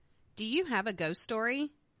Do you have a ghost story?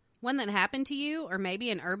 One that happened to you, or maybe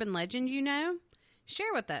an urban legend you know?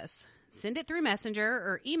 Share with us. Send it through Messenger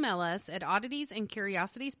or email us at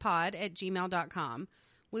odditiesandcuriositiespod@gmail.com.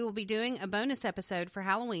 We will be doing a bonus episode for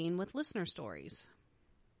Halloween with listener stories.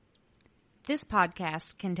 This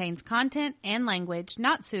podcast contains content and language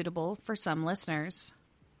not suitable for some listeners.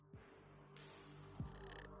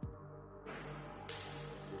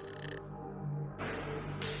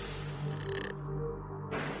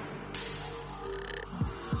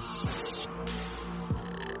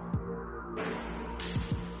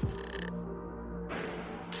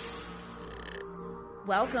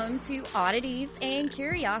 Welcome to Oddities and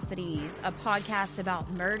Curiosities, a podcast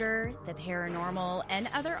about murder, the paranormal, and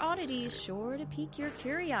other oddities sure to pique your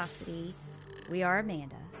curiosity. We are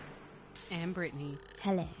Amanda. And Brittany.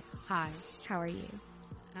 Hello. Hi. How are you?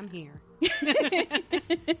 I'm here.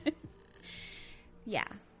 Yeah,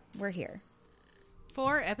 we're here.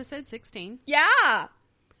 For episode 16. Yeah!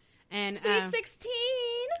 And Sweet 16!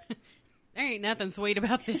 there ain't nothing sweet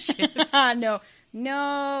about this shit.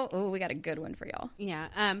 No. Oh, we got a good one for y'all.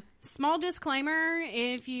 Yeah. Small disclaimer,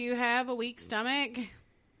 if you have a weak stomach,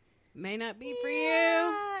 may not be for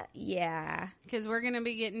you. Yeah. Because we're going to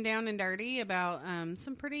be getting down and dirty about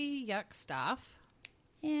some pretty yuck stuff.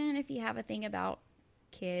 And if you have a thing about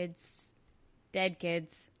kids, dead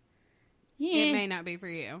kids, it may not be for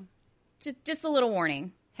you. Just a little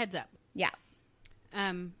warning. Heads up. Yeah.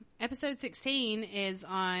 Episode 16 is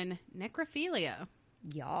on necrophilia.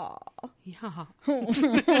 Yeah. Yeah.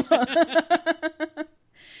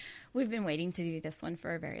 We've been waiting to do this one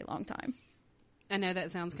for a very long time. I know that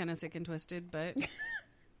sounds kind of sick and twisted, but...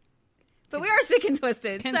 But we are sick and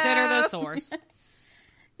twisted. Consider the source.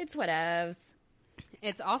 It's whatevs.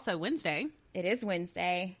 It's also Wednesday. It is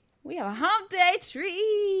Wednesday. We have a hump day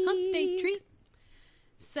treat. Hump day treat.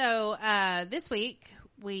 So, this week,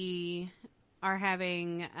 we are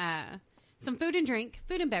having some food and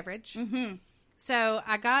beverage. Mm-hmm. So,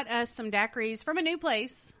 I got us some daiquiris from a new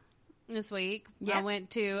place this week. Yep. I went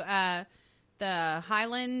to the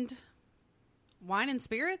Highland Wine and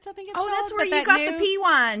Spirits, I think it's called. Oh, that's where you got the pea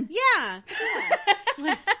wine. Yeah.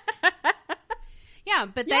 Yeah,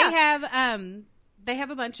 but they have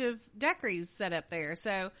a bunch of daiquiris set up there.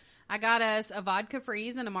 So, I got us a vodka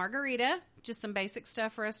freeze and a margarita. Just some basic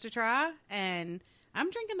stuff for us to try. And I'm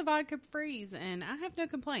drinking the vodka freeze, and I have no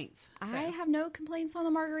complaints. So. I have no complaints on the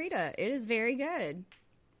margarita. It is very good.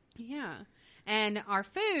 Yeah. And our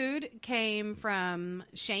food came from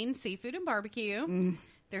Shane's Seafood and Barbecue. Mm.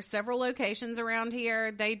 There's several locations around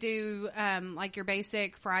here. They do like your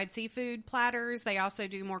basic fried seafood platters. They also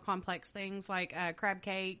do more complex things like crab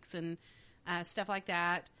cakes and stuff like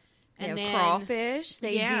that. And they have then crawfish.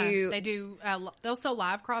 They'll sell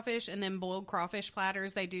live crawfish and then boiled crawfish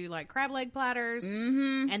platters. They do like crab leg platters.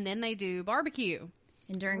 Mm-hmm. And then they do barbecue.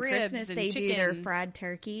 And during ribs Christmas, and they chicken. do their fried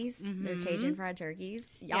turkeys, Mm-hmm. their Cajun fried turkeys.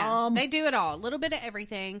 Yeah, Yum! they do it all. A little bit of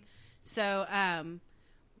everything. So,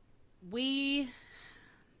 we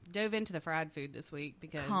dove into the fried food this week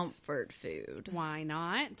because... Comfort food. Why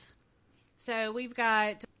not? So, we've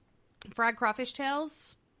got fried crawfish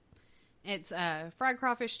tails. It's a fried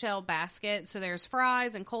crawfish tail basket. So, there's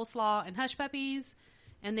fries and coleslaw and hush puppies.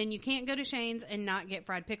 And then you can't go to Shane's and not get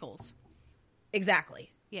fried pickles.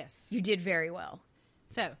 Exactly. Yes. You did very well.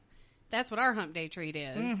 So, that's what our hump day treat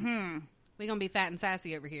is. Mm-hmm. We're going to be fat and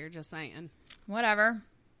sassy over here, just saying. Whatever.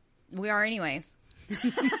 We are anyways.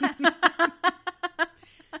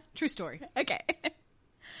 True story. Okay.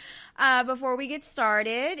 Before we get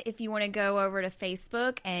started, if you want to go over to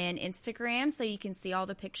Facebook and Instagram so you can see all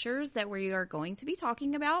the pictures that we are going to be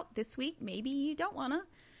talking about this week. Maybe you don't want to,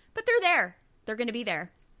 but they're there. They're going to be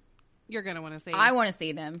there. You're going to want to see. I want to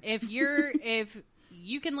see them. If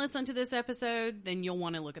you can listen to this episode, then you'll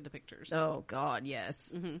want to look at the pictures. Oh God,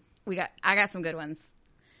 yes. Mm-hmm. I got some good ones.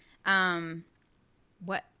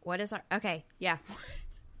 What is our, okay. Yeah.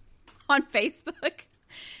 On Facebook,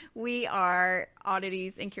 we are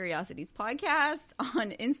Oddities and Curiosities Podcast.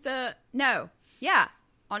 On Insta,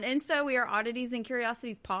 on Insta, we are Oddities and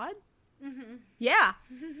Curiosities Pod. Mm-hmm. Yeah.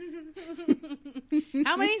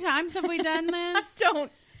 How many times have we done this?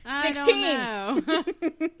 I 16. Don't know.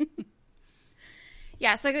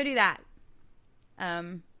 Yeah, so go do that.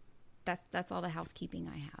 That's all the housekeeping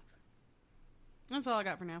I have. That's all I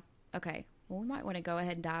got for now. Okay. Well, we might want to go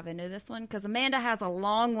ahead and dive into this one because Amanda has a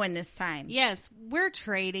long one this time. Yes, we're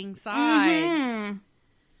trading sides. Mm-hmm.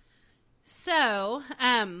 So,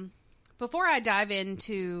 before I dive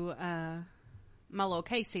into my little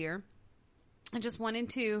case here, I just wanted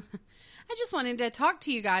to talk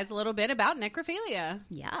to you guys a little bit about necrophilia.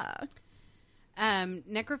 Yeah.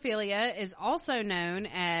 Necrophilia is also known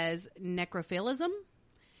as necrophilism,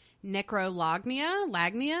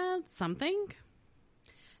 necrolagnia, something.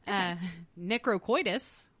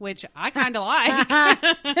 Necrocoitus, which I kind of like.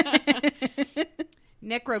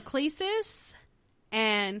 Necroclesis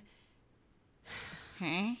and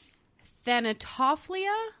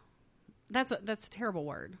thanatophilia. That's a terrible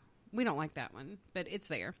word. We don't like that one, but it's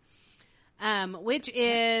there. Which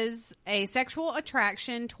is a sexual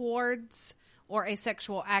attraction towards or a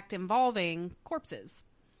sexual act involving corpses.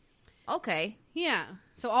 Okay. Yeah.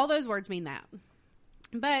 So all those words mean that.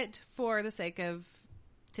 But for the sake of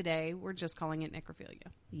today, we're just calling it necrophilia.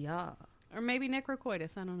 Yeah. Or maybe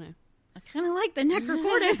necrocoitus. I don't know. I kind of like the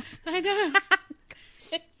necrocoitus. I know.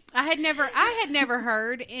 I had never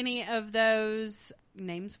heard any of those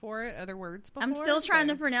names for it, other words before. I'm still trying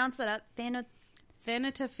to pronounce that.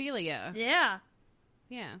 Thanatophilia. Yeah.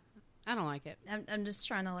 Yeah. I don't like it. I'm just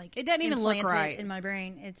trying to it doesn't even look right in my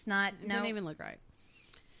brain. It's not. It doesn't even look right.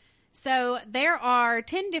 So there are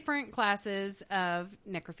 10 different classes of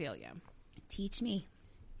necrophilia. Teach me.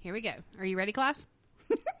 Here we go. Are you ready, class?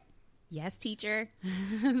 Yes, teacher.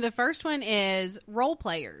 The first one is role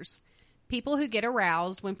players. People who get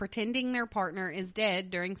aroused when pretending their partner is dead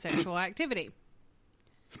during sexual activity.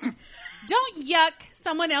 Don't yuck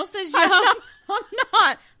someone else's yum. I'm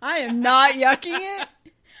not. I am not yucking it.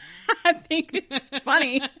 I think it's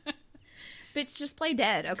funny. Bitch, just play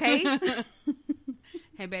dead, okay?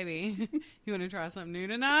 Hey, baby, you want to try something new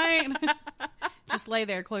tonight? Just lay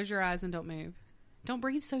there, close your eyes, and don't move. Don't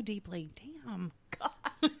breathe so deeply. Damn. God.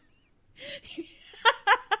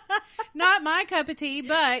 Not my cup of tea,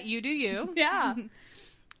 but you do you. Yeah.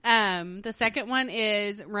 The second one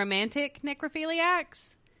is romantic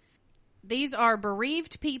necrophiliacs. These are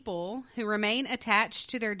bereaved people who remain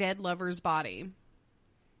attached to their dead lover's body.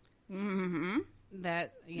 Mm-hmm.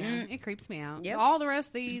 That, it creeps me out. Yep. All the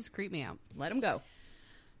rest of these creep me out. Let them go.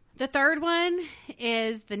 The third one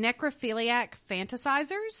is the necrophiliac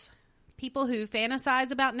fantasizers. People who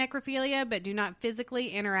fantasize about necrophilia but do not physically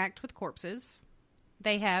interact with corpses.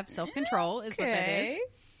 They have self-control is what that is.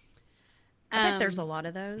 I bet there's a lot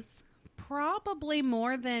of those. Probably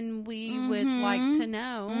more than we would like to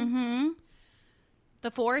know. Mm-hmm.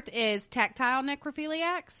 The fourth is tactile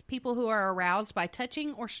necrophiliacs. People who are aroused by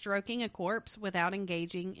touching or stroking a corpse without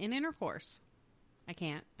engaging in intercourse. I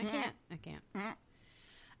can't.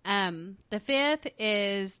 The fifth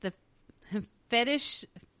is the fetish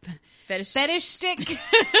stick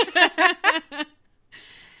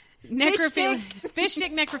fish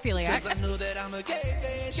stick necrophiliacs.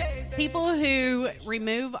 People who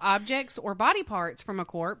remove objects or body parts from a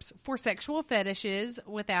corpse for sexual fetishes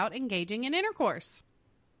without engaging in intercourse.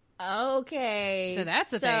 Okay. So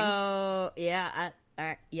that's a thing. So, yeah.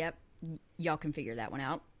 Yep. Y'all can figure that one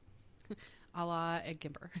out. A la Ed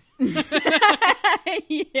Kemper.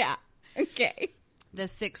 Yeah. Okay. The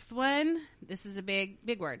sixth one, this is a big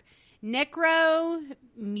word.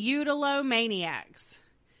 Necromutilomaniacs.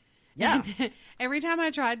 Yeah. Every time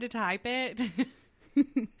I tried to type it,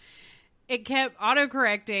 it kept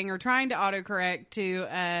autocorrecting or trying to autocorrect to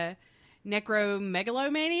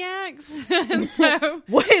necromegalomaniacs. So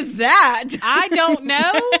what is that? I don't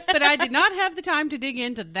know, but I did not have the time to dig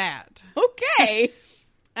into that. Okay.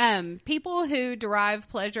 People who derive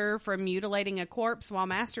pleasure from mutilating a corpse while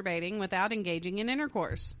masturbating without engaging in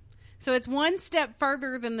intercourse. So it's one step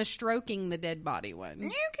further than the stroking the dead body one.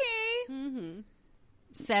 Okay. Mm-hmm.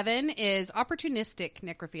 7 is opportunistic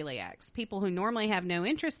necrophiliacs. People who normally have no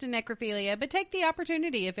interest in necrophilia, but take the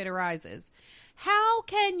opportunity if it arises. How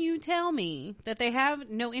can you tell me that they have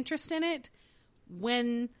no interest in it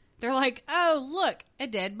when they're like, oh, look, a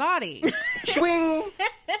dead body.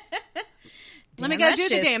 Let me go do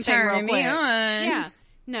the damn thing real quick. Yeah.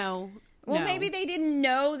 No. Well, maybe they didn't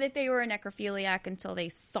know that they were a necrophiliac until they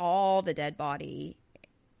saw the dead body.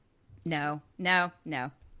 No.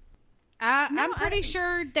 I'm pretty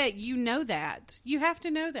sure that you know that. You have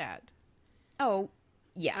to know that. Oh,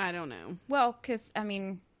 yeah. I don't know. Well, because, I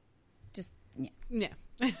mean, just, yeah.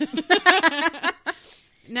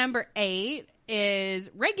 Number 8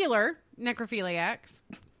 is regular necrophiliacs.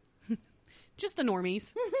 Just the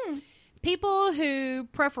normies. People who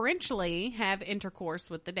preferentially have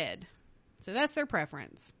intercourse with the dead. So that's their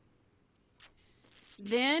preference.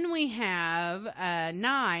 Then we have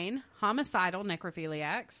 9 homicidal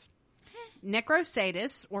necrophiliacs.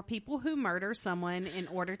 Necrosadists, or people who murder someone in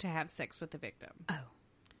order to have sex with the victim. Oh.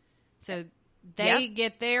 So they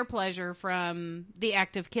get their pleasure from the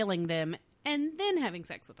act of killing them and then having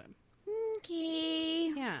sex with them.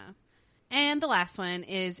 Okay. Yeah. And the last one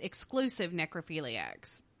is exclusive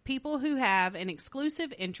necrophiliacs. people who have an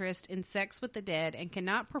exclusive interest in sex with the dead and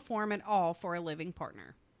cannot perform at all for a living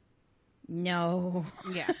partner. No.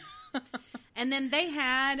 Yeah. And then they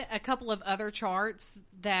had a couple of other charts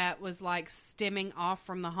that was like stemming off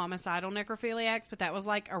from the homicidal necrophiliacs, but that was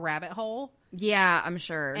like a rabbit hole. Yeah, I'm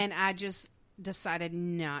sure. And I just decided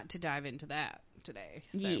not to dive into that today.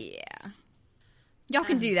 So. Yeah. Y'all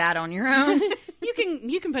can do that on your own.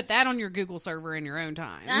 You can put that on your Google server in your own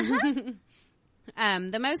time. Uh-huh.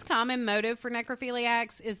 The most common motive for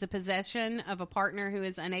necrophiliacs is the possession of a partner who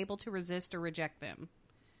is unable to resist or reject them.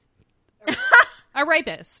 A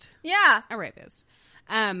rapist. Yeah. A rapist.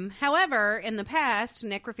 However, in the past,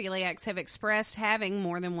 necrophiliacs have expressed having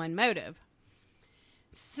more than one motive.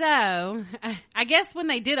 So, I guess when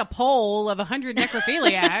they did a poll of 100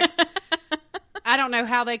 necrophiliacs, I don't know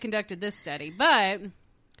how they conducted this study, but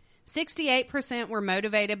 68% were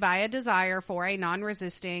motivated by a desire for a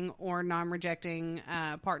non-resisting or non-rejecting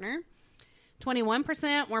partner.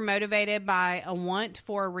 21% were motivated by a want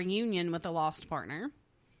for a reunion with a lost partner.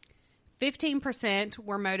 15%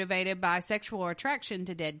 were motivated by sexual attraction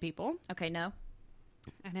to dead people. Okay, no.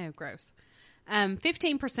 I know, gross.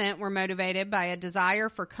 15% were motivated by a desire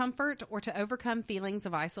for comfort or to overcome feelings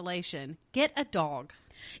of isolation. Get a dog.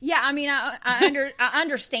 Yeah, I mean, I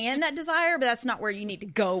understand that desire, but that's not where you need to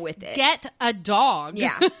go with it. Get a dog.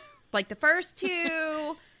 Yeah. Like the first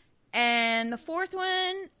two and the fourth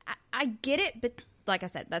one, I get it, but like I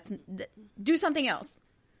said, do something else.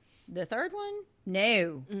 The third one?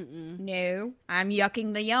 No. Mm-mm. No. I'm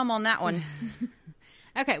yucking the yum on that one.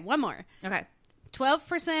 Okay, one more. Okay.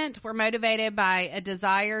 12% were motivated by a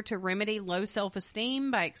desire to remedy low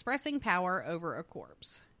self-esteem by expressing power over a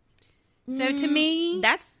corpse. So to me...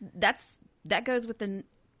 That goes with the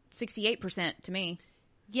 68% to me.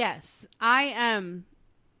 Yes.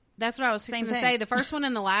 That's what I was going to say. The first one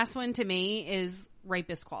and the last one to me is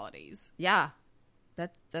rapist qualities. Yeah.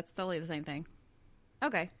 That's totally the same thing.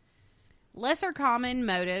 Okay. Lesser common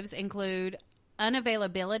motives include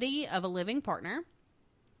unavailability of a living partner,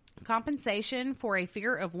 compensation for a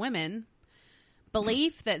fear of women,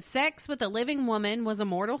 belief that sex with a living woman was a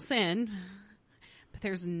mortal sin, but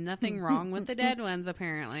there's nothing wrong with the dead ones,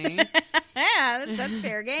 apparently. Yeah, that's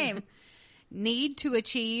fair game. Need to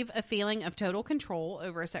achieve a feeling of total control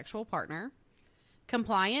over a sexual partner,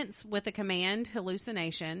 compliance with a command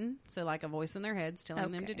hallucination, so like a voice in their heads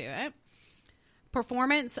telling them to do it,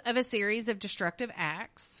 performance of a series of destructive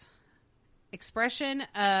acts, expression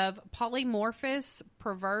of polymorphous,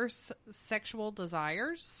 perverse sexual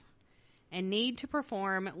desires, and need to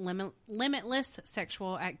perform limitless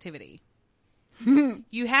sexual activity.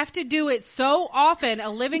 You have to do it so often, a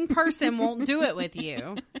living person won't do it with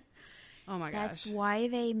you. Oh my gosh. That's why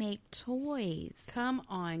they make toys. Come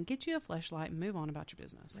on, get you a fleshlight and move on about your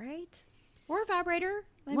business. Right? Or a vibrator.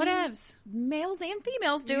 Whatevs. Males and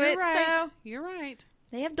females do You're it. right. So You're right.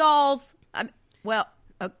 they have dolls.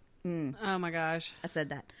 Oh my gosh. I said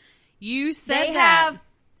that. You said They that. have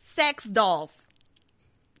sex dolls.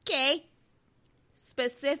 Okay.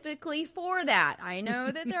 Specifically for that. I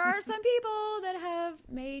know that there are some people that have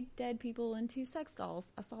made dead people into sex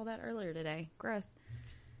dolls. I saw that earlier today. Gross.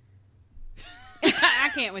 I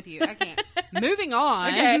can't with you. I can't. Moving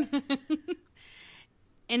on. Okay.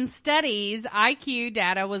 In studies, IQ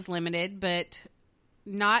data was limited, but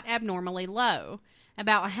not abnormally low.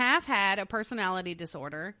 About half had a personality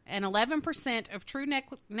disorder, and 11% of true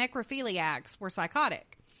necrophiliacs were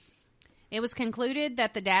psychotic. It was concluded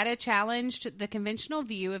that the data challenged the conventional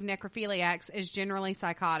view of necrophiliacs as generally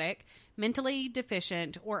psychotic, mentally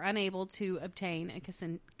deficient, or unable to obtain a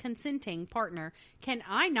consenting partner. Can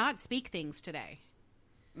I not speak things today?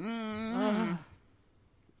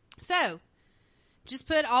 So, just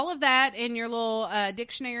put all of that in your little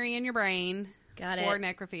dictionary in your brain. Got for it.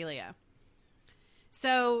 necrophilia.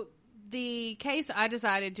 So, the case I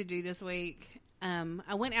decided to do this week,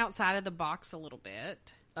 I went outside of the box a little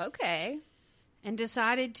bit. Okay. And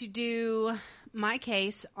decided to do my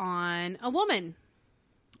case on a woman.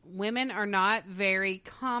 Women are not very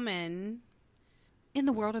common in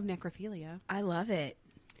the world of necrophilia. I love it.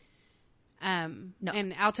 No.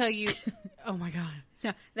 And I'll tell you, oh my God.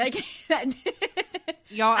 No,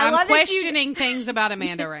 Y'all, I'm questioning things about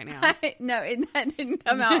Amanda right now. That didn't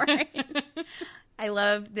come out right. I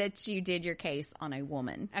love that you did your case on a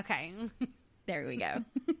woman. Okay. There we go.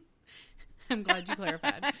 I'm glad you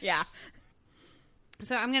clarified. Yeah.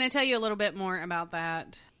 So I'm going to tell you a little bit more about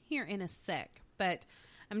that here in a sec. But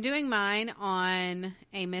I'm doing mine on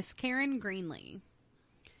a Miss Karen Greenlee.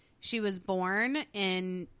 She was born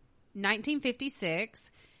in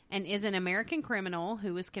 1956 and is an American criminal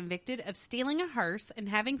who was convicted of stealing a hearse and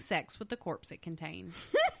having sex with the corpse it contained.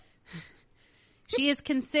 She is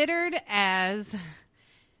considered as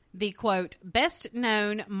the, quote, best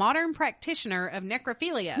known modern practitioner of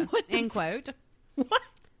necrophilia, end quote. What?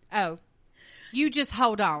 Oh, you just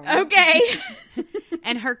hold on. Okay.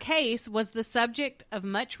 And her case was the subject of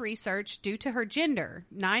much research due to her gender.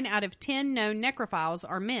 9 out of 10 known necrophiles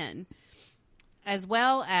are men, as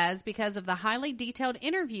well as because of the highly detailed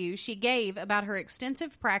interview she gave about her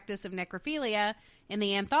extensive practice of necrophilia in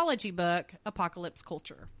the anthology book Apocalypse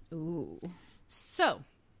Culture. Ooh. So,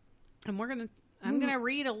 and I'm going to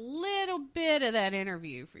read a little bit of that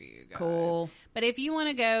interview for you guys. Cool. But if you want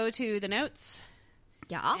to go to the notes,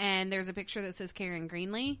 yeah, and there's a picture that says Karen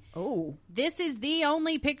Greenlee. Oh. This is the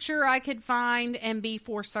only picture I could find and be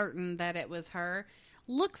for certain that it was her.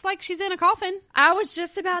 Looks like she's in a coffin. I was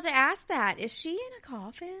just about to ask that. Is she in a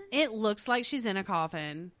coffin? It looks like she's in a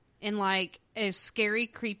coffin in like a scary,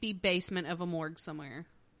 creepy basement of a morgue somewhere.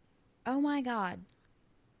 Oh my God.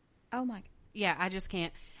 Oh my. Yeah, I just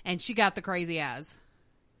can't. And she got the crazy eyes.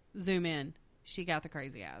 Zoom in. She got the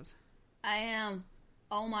crazy eyes. I am.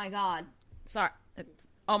 Oh my God. Sorry.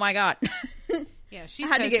 Oh my God. Yeah,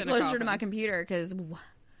 she's I had to totes get in a closer to coffin. my computer because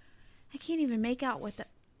I can't even make out what the.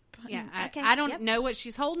 Yeah, Okay, I don't yep. know what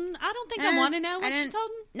she's holding. I don't think I want to know what she's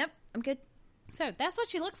holding. Nope, I'm good. So that's what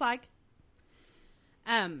she looks like.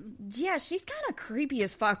 Yeah, she's kind of creepy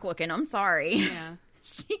as fuck looking. I'm sorry. Yeah.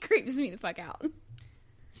 She creeps me the fuck out.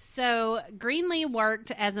 So Greenlee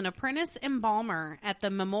worked as an apprentice embalmer at the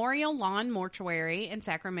Memorial Lawn Mortuary in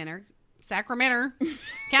Sacramento,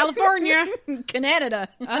 California. Canada.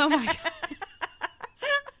 Oh my God.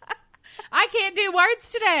 I can't do words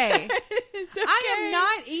today. It's okay. I'm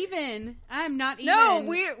not even. No,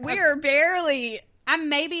 we're barely. I'm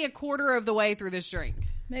maybe a quarter of the way through this drink.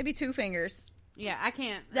 Maybe 2 fingers. Yeah, I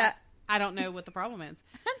can't. That- I don't know what the problem is.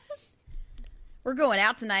 We're going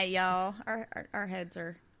out tonight, y'all. Our heads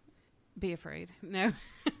are. Be afraid. No.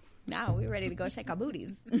 No, we're ready to go shake our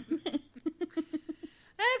booties.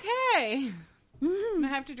 Okay. I'm going to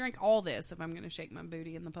have to drink all this if I'm going to shake my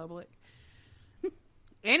booty in the public.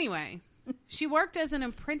 Anyway, she worked as an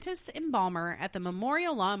apprentice embalmer at the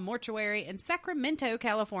Memorial Lawn Mortuary in Sacramento,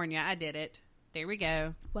 California. I did it. There we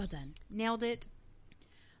go. Well done. Nailed it.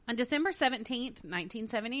 On December 17th,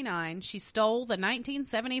 1979, she stole the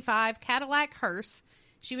 1975 Cadillac hearse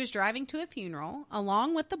she was driving to a funeral,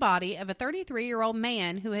 along with the body of a 33-year-old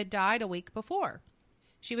man who had died a week before.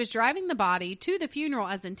 She was driving the body to the funeral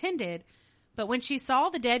as intended, but when she saw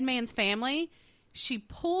the dead man's family, she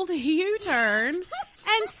pulled a U-turn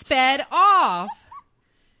and sped off.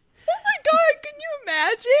 Oh my God, can you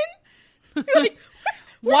imagine? You're like,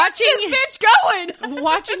 Watching this bitch going?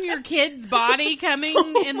 watching your kid's body coming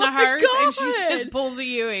in the my hearse, and she God. just pulls a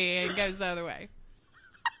U-turn and goes the other way.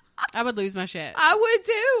 I would lose my shit. I would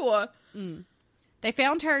too. They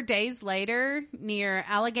found her days later near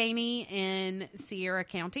Allegheny in Sierra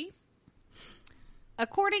County.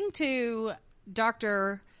 According to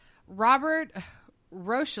Dr. Robert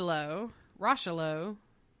Rocheleau,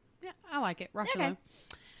 yeah, I like it, Rocheleau, Okay.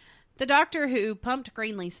 the doctor who pumped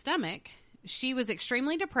Greenlee's stomach, she was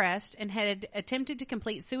extremely depressed and had attempted to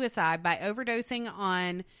complete suicide by overdosing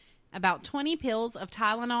on about 20 pills of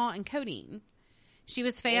Tylenol and codeine. She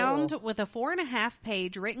was found with a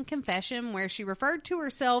 4.5-page written confession where she referred to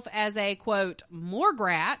herself as a, quote, morgue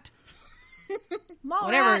rat,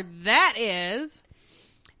 whatever that is,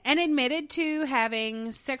 and admitted to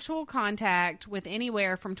having sexual contact with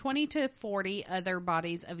anywhere from 20 to 40 other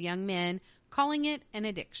bodies of young men, calling it an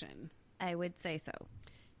addiction. I would say so.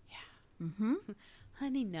 Yeah. Mm-hmm.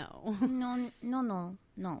 Honey, no.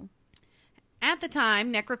 No. At the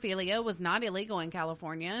time, necrophilia was not illegal in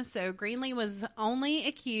California, so Greenlee was only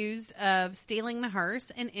accused of stealing the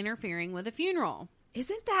hearse and interfering with a funeral.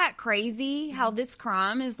 Isn't that crazy how this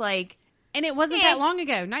crime is like... And it wasn't that long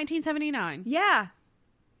ago, 1979. Yeah.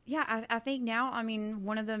 Yeah, I think now, I mean,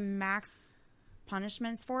 one of the max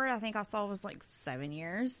punishments for it, I think I saw was like 7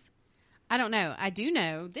 years. I don't know. I do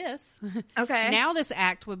know this. Okay. Now this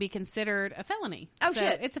act would be considered a felony. Oh, So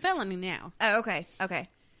shit. It's a felony now. Oh, okay. Okay.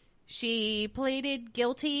 She pleaded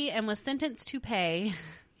guilty and was sentenced to pay...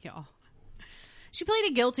 Y'all. She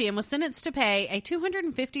pleaded guilty and was sentenced to pay a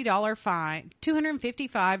 $250 fine.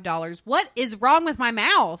 $255. What is wrong with my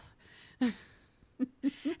mouth?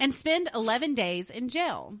 And spend 11 days in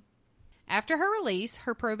jail. After her release,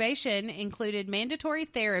 her probation included mandatory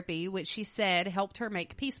therapy, which she said helped her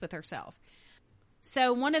make peace with herself.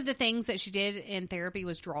 So one of the things that she did in therapy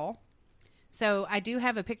was draw. So I do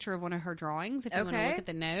have a picture of one of her drawings if you want to look at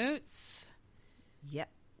the notes. Yep.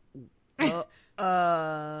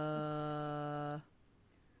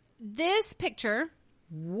 This picture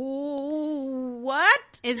What?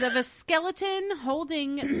 Is of a skeleton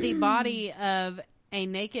holding the body of a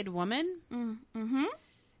naked woman. Mm-hmm.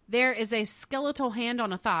 There is a skeletal hand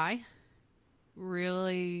on a thigh.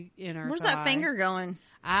 Really in her Where's thigh. that finger going?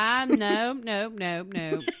 No.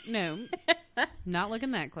 Not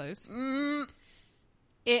looking that close.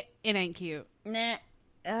 It ain't cute. Nah.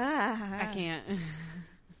 I can't.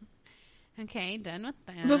 Okay, done with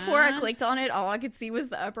that. Before I clicked on it, all I could see was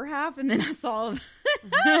the upper half, and then I saw...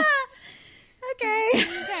 Okay.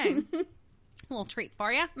 A little treat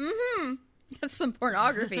for you. Mm-hmm. That's some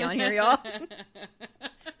pornography on here, y'all.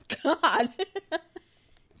 God.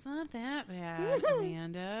 It's not that bad,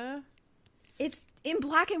 Amanda. It's in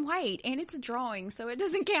black and white, and it's a drawing, so it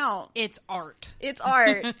doesn't count. It's art. It's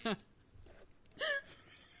art.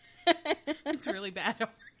 It's really bad art.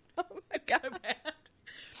 Oh my God.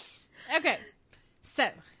 Okay, so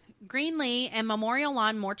Greenlee and Memorial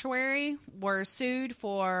Lawn Mortuary were sued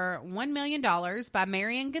for $1 million by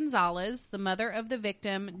Marion Gonzalez, the mother of the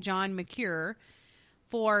victim, John McCure,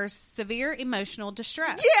 for severe emotional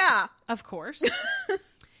distress. Yeah. Of course.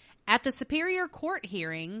 At the Superior Court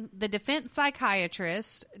hearing, the defense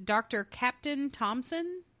psychiatrist, Dr. Captain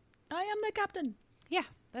Thompson... I am the captain. Yeah,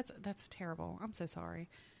 that's terrible. I'm so sorry.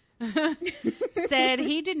 Said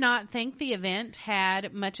he did not think the event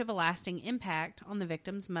had much of a lasting impact on the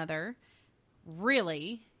victim's mother.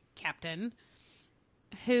 Really, Captain,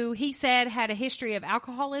 who he said had a history of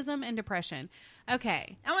alcoholism and depression.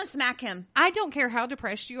 Okay. I want to smack him. I don't care how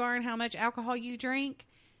depressed you are and how much alcohol you drink.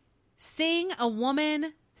 Seeing a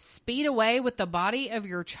woman speed away with the body of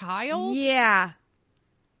your child Yeah.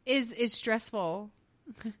 is stressful.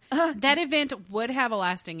 That event would have a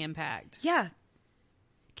lasting impact. Yeah.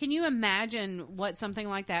 Can you imagine what something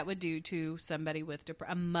like that would do to somebody with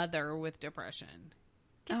a mother with depression?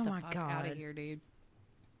 Get the fuck out of here, dude.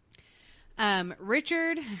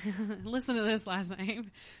 Richard, listen to this last name.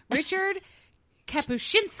 Richard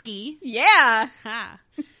Kapuscinski. Yeah.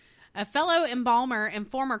 A fellow embalmer and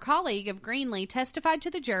former colleague of Greenlee testified to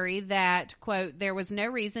the jury that, quote, there was no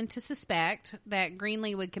reason to suspect that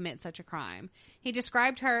Greenlee would commit such a crime. He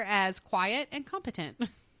described her as quiet and competent.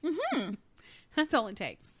 Mm-hmm. That's all it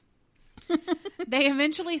takes. They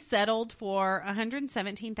eventually settled for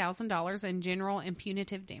 $117,000 in general and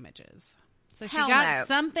punitive damages. So she got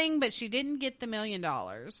something, but she didn't get the $1 million.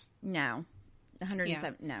 No. 107.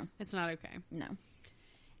 Yeah. No. It's not okay. No.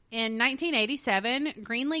 In 1987,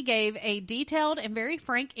 Greenlee gave a detailed and very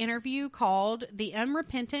frank interview called The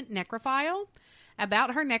Unrepentant Necrophile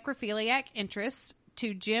about her necrophiliac interests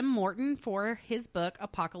to Jim Morton for his book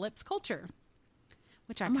Apocalypse Culture,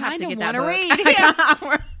 which I kind of want to read.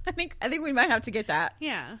 Yeah. I think we might have to get that.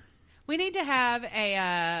 Yeah. We need to have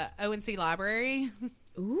a ONC library.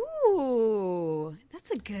 Ooh,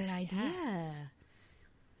 that's a good idea. Yes.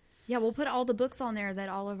 Yeah, we'll put all the books on there that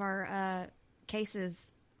all of our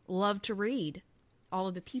cases love to read. All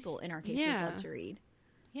of the people in our cases love to read.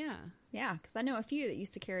 Yeah. Yeah, because I know a few that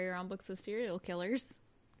used to carry around books of serial killers.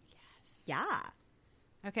 Yes. Yeah.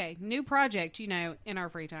 Okay, new project, in our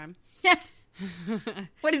free time.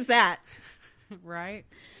 What is that? Right?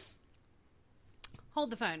 Hold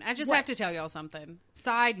the phone. I just have to tell y'all something.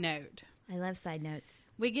 Side note. I love side notes.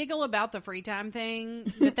 We giggle about the free time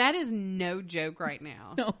thing, but that is no joke right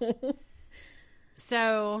now. No.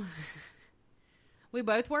 So, we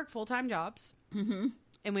both work full-time jobs, mm-hmm.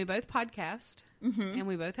 and we both podcast, mm-hmm. and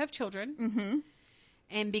we both have children. Mm-hmm.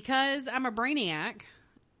 And because I'm a brainiac,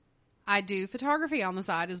 I do photography on the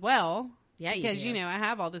side as well. Yeah, because, I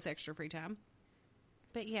have all this extra free time.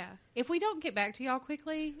 But, yeah, if we don't get back to y'all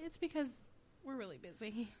quickly, it's because we're really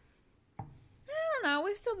busy. I don't know.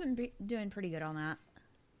 We've still been doing pretty good on that.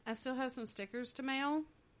 I still have some stickers to mail.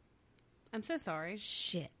 I'm so sorry.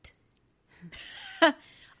 Shit.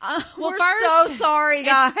 We're so sorry,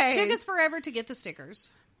 guys. It took us forever to get the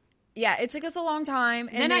stickers. Yeah, it took us a long time.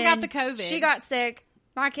 And then I got the COVID. She got sick.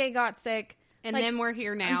 My kid got sick. And then we're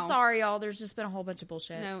here now. I'm sorry, y'all. There's just been a whole bunch of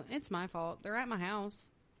bullshit. No, it's my fault. They're at my house.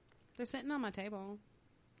 They're sitting on my table.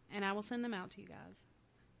 And I will send them out to you guys.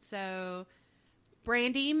 So,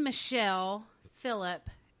 Brandy, Michelle, Philip,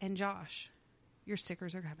 and Josh, your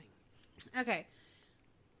stickers are coming. Okay.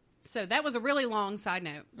 So, that was a really long side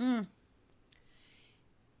note.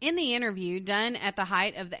 In the interview done at the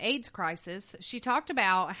height of the AIDS crisis, she talked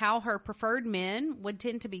about how her preferred men would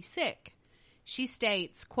tend to be sick. She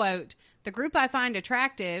states, quote, the group I find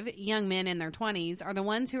attractive, young men in their 20s, are the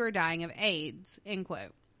ones who are dying of AIDS, end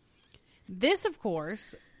quote. This, of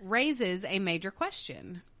course, raises a major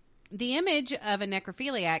question. The image of a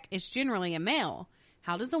necrophiliac is generally a male.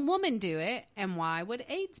 How does a woman do it, and why would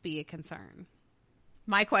AIDS be a concern?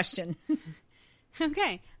 My question.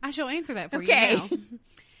 Okay, I shall answer that for you Okay. now.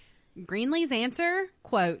 Greenlee's answer,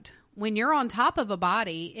 quote, "When you're on top of a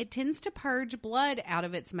body, it tends to purge blood out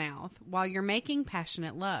of its mouth while you're making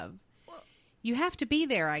passionate love. You have to be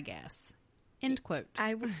there, I guess." End quote.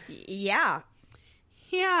 Yeah.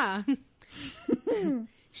 Yeah.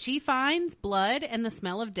 She finds blood and the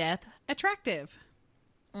smell of death attractive.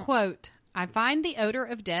 Quote, "I find the odor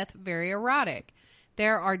of death very erotic.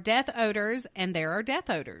 There are death odors and there are death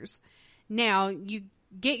odors. Now, you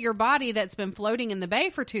get your body that's been floating in the bay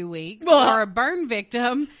for 2 weeks or a burn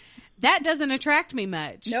victim, that doesn't attract me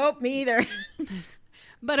much. Nope, me either.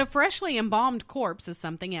 But a freshly embalmed corpse is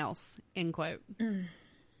something else." End quote.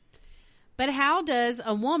 But how does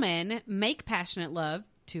a woman make passionate love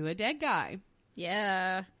to a dead guy?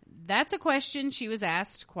 Yeah. That's a question she was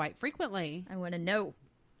asked quite frequently. I want to know.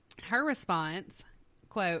 Her response,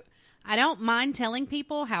 quote, "I don't mind telling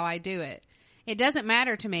people how I do it. It doesn't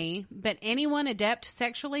matter to me, but anyone adept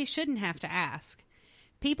sexually shouldn't have to ask.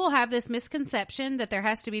 People have this misconception that there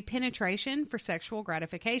has to be penetration for sexual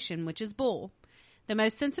gratification, which is bull. The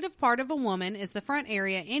most sensitive part of a woman is the front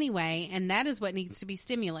area anyway, and that is what needs to be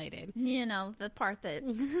stimulated. You know, the part that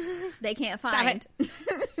they can't Stop find.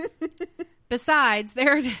 Besides,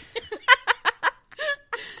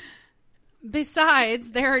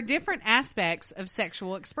 there are different aspects of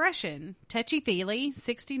sexual expression. Touchy-feely,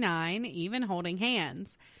 69, even holding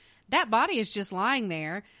hands. That body is just lying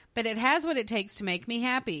there, but it has what it takes to make me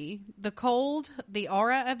happy. The cold, the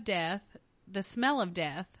aura of death, the smell of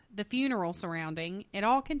death, the funeral surrounding, it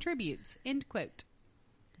all contributes." End quote.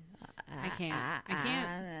 I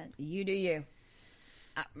can't. You do you.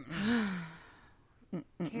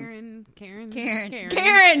 Karen.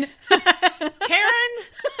 Karen!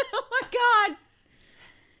 Oh my God.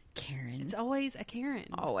 Karen. It's always a Karen.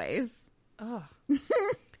 Always. Ugh.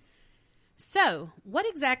 So, what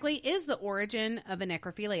exactly is the origin of a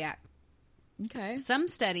necrophiliac? Okay. Some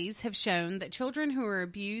studies have shown that children who are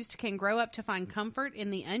abused can grow up to find comfort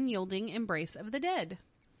in the unyielding embrace of the dead.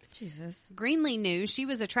 Jesus. Greenlee knew she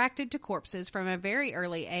was attracted to corpses from a very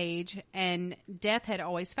early age, and death had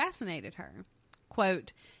always fascinated her.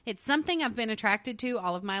 Quote, "It's something I've been attracted to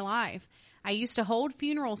all of my life. I used to hold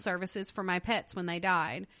funeral services for my pets when they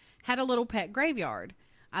died. Had a little pet graveyard.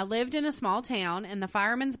 I lived in a small town, and the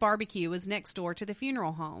fireman's barbecue was next door to the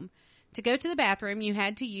funeral home. To go to the bathroom, you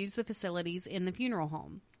had to use the facilities in the funeral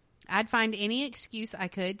home. I'd find any excuse I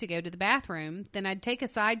could to go to the bathroom, then I'd take a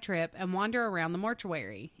side trip and wander around the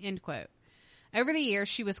mortuary." End quote. Over the years,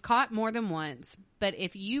 she was caught more than once, but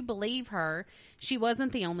if you believe her, she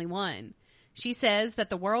wasn't the only one. She says that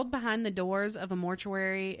the world behind the doors of a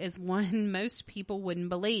mortuary is one most people wouldn't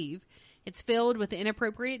believe. It's filled with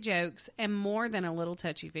inappropriate jokes and more than a little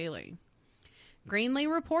touchy-feely. Greenlee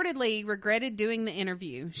reportedly regretted doing the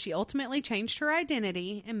interview. She ultimately changed her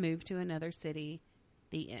identity and moved to another city.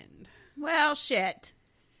 The end. Well, shit.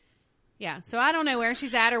 Yeah, so I don't know where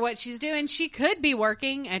she's at or what she's doing. She could be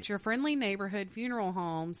working at your friendly neighborhood funeral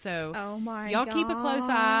home. So Oh my y'all God. keep a close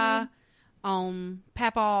eye on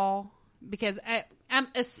Papaw, because I'm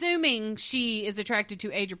assuming she is attracted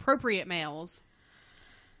to age-appropriate males.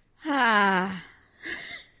 Ah.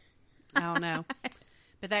 I don't know.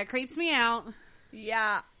 But that creeps me out.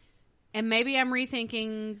 Yeah. And maybe I'm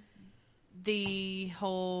rethinking the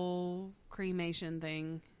whole cremation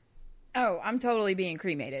thing. Oh, I'm totally being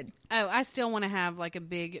cremated. Oh, I still want to have like a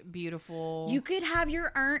big, beautiful... You could have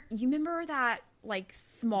your urn. You remember that like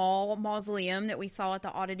small mausoleum that we saw at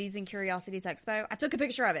the Oddities and Curiosities Expo? I took a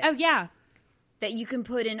picture of it. Oh, yeah. That you can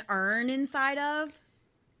put an urn inside of.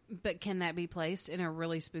 But can that be placed in a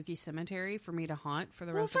really spooky cemetery for me to haunt for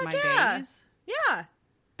the rest of my yeah. days? Yeah.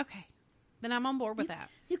 Okay. Then I'm on board with that.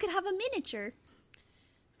 You could have a miniature.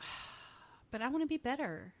 But I want to be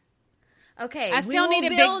better. Okay, I still need a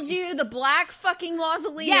build big... you the black fucking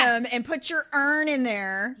mausoleum Yes. and put your urn in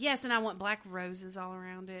there. Yes, and I want black roses all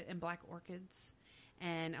around it and black orchids.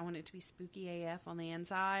 And I want it to be spooky AF on the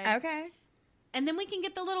inside. Okay. And then we can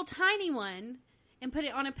get the little tiny one and put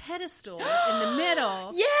it on a pedestal in the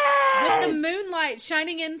middle. Yes! With the moonlight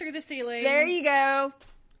shining in through the ceiling. There you go.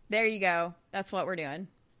 There you go. That's what we're doing.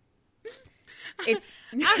 It's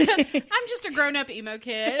I'm just a grown-up emo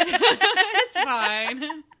kid. It's fine.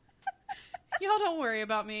 Y'all don't worry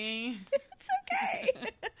about me. It's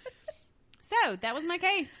okay. So, that was my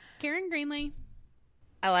case. Karen Greenlee.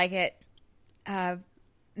 I like it. I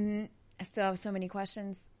still have so many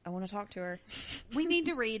questions. I want to talk to her. We need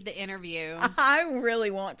to read the interview. I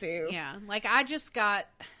really want to. Yeah. Like, I just got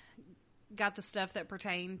the stuff that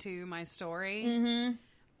pertained to my story. Mm-hmm.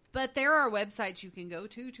 But there are websites you can go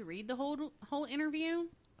to read the whole interview.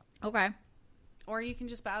 Okay. Or you can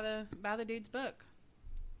just buy the dude's book.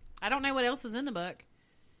 I don't know what else is in the book.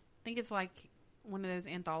 I think it's like one of those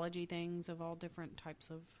anthology things of all different types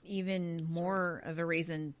of... Even more of a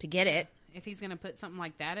reason to get it. If he's going to put something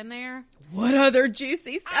like that in there. What other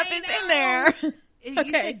juicy stuff is in there?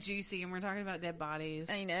 You said juicy and we're talking about dead bodies.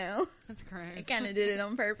 I know. That's gross. I kind of did it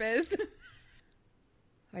on purpose.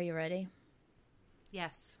 Are you ready?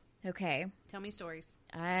 Yes. Okay. Tell me stories.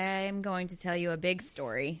 I'm going to tell you a big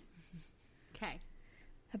story. Okay.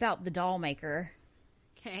 About the doll maker.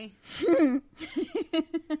 Okay.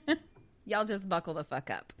 Y'all just buckle the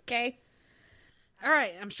fuck up, okay? All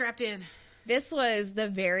right, I'm strapped in. This was the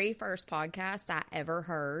very first podcast I ever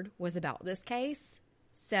heard was about this case,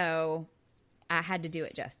 so I had to do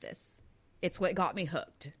it justice. It's what got me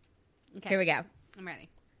hooked. Okay. Here we go. I'm ready.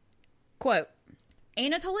 Quote,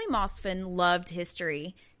 Anatoly Moskvin loved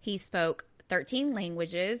history. He spoke 13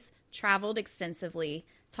 languages, traveled extensively,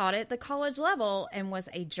 taught at the college level, and was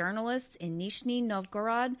a journalist in Nizhny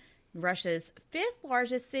Novgorod, Russia's fifth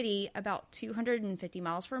largest city, about 250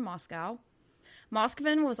 miles from Moscow.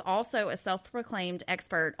 Moskvin was also a self-proclaimed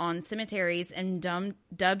expert on cemeteries and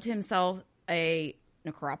dubbed himself a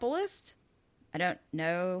necropolist. I don't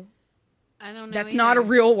know. That's either. Not a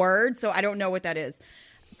real word, so I don't know what that is.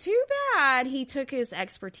 Too bad he took his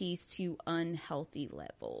expertise to unhealthy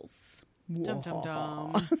levels. Dum, dum,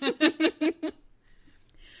 dum.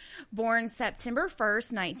 Born September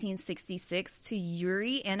 1st, 1966 to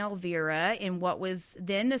Yuri and Elvira in what was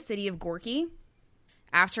then the city of Gorky.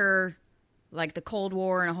 After like the Cold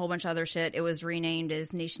War and a whole bunch of other shit, it was renamed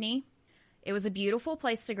as Nizhny. It was a beautiful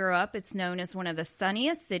place to grow up. It's known as one of the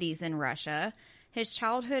sunniest cities in Russia. His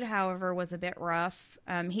childhood, however, was a bit rough.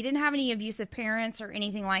 He didn't have any abusive parents or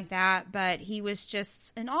anything like that, but he was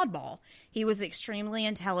just an oddball. He was extremely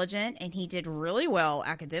intelligent, and he did really well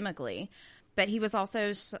academically. But he was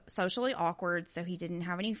also socially awkward, so he didn't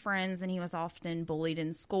have any friends, and he was often bullied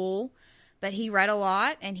in school. But he read a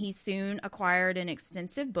lot, and he soon acquired an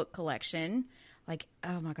extensive book collection. Like,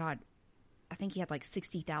 oh my God, I think he had like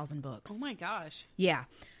 60,000 books. Oh my gosh. Yeah.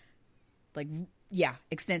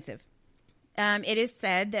 Extensive. It is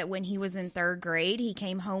said that when he was in third grade, he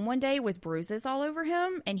came home one day with bruises all over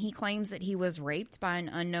him, and he claims that he was raped by an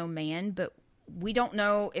unknown man, but we don't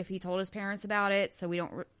know if he told his parents about it, so we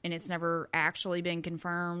don't, and it's never actually been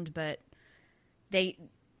confirmed, but they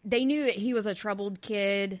knew that he was a troubled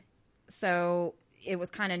kid, so it was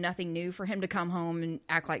kind of nothing new for him to come home and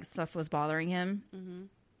act like stuff was bothering him.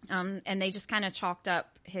 Mm-hmm. And they just kind of chalked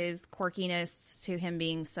up his quirkiness to him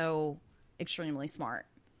being so extremely smart.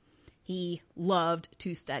 He loved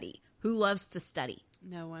to study. Who loves to study?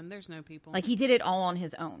 No one. There's no people. Like, he did it all on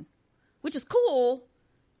his own, which is cool,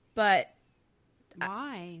 but...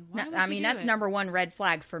 Why? That's number one red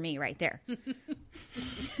flag for me right there.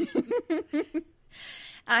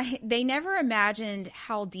 They never imagined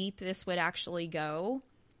how deep this would actually go.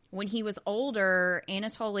 When he was older,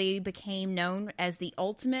 Anatoly became known as the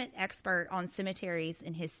ultimate expert on cemeteries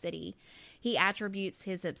in his city. He attributes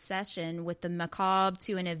his obsession with the macabre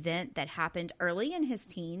to an event that happened early in his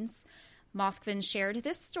teens. Moskvin shared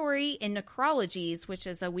this story in Necrologies, which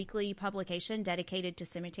is a weekly publication dedicated to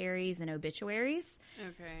cemeteries and obituaries.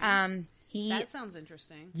 Okay. That sounds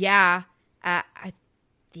interesting. Yeah. I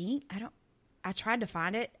tried to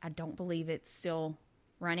find it. I don't believe it's still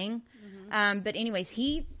running. Mm-hmm. But anyways,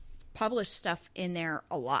 he published stuff in there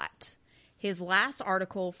a lot. His last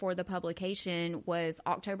article for the publication was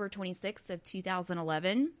October 26th of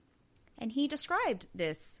 2011, and he described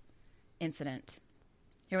this incident.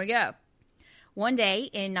 Here we go. One day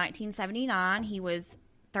in 1979, he was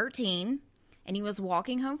 13, and he was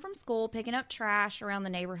walking home from school, picking up trash around the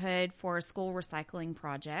neighborhood for a school recycling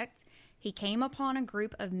project. He came upon a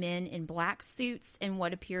group of men in black suits in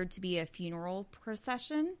what appeared to be a funeral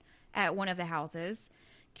procession at one of the houses.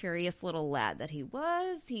 Curious little lad that he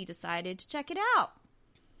was, he decided to check it out.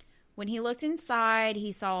 When he looked inside,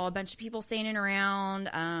 he saw a bunch of people standing around.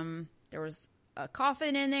 There was a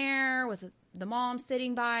coffin in there with the mom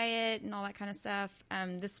sitting by it and all that kind of stuff.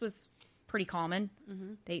 This was pretty common.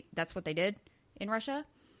 Mm-hmm. That's what they did in Russia.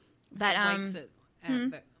 But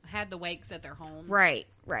had the wakes at their homes. Right.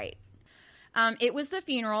 It was the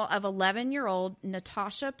funeral of 11-year-old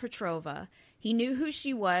Natasha Petrova. He knew who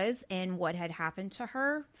she was and what had happened to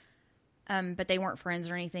her, but they weren't friends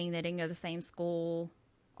or anything. They didn't go to the same school,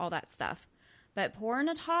 all that stuff. But poor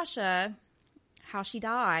Natasha, how she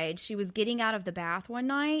died, she was getting out of the bath one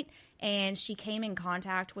night, and she came in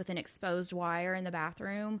contact with an exposed wire in the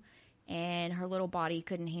bathroom, and her little body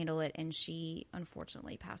couldn't handle it, and she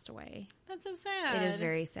unfortunately passed away. That's so sad. It is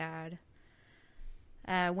very sad.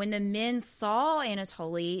 When the men saw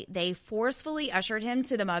Anatoly, they forcefully ushered him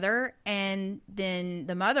to the mother, and then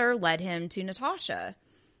the mother led him to Natasha.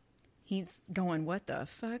 He's going, what the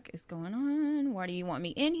fuck is going on? Why do you want me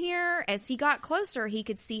in here? As he got closer, he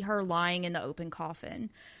could see her lying in the open coffin.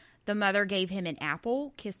 The mother gave him an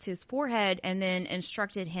apple, kissed his forehead, and then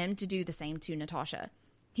instructed him to do the same to Natasha.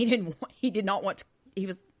 He did not want to, he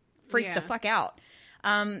was freaked the fuck out.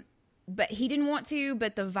 But he didn't want to,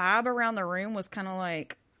 but the vibe around the room was kind of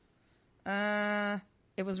like,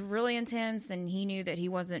 it was really intense, and he knew that he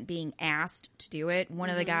wasn't being asked to do it. One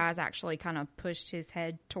of the guys actually kind of pushed his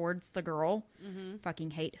head towards the girl.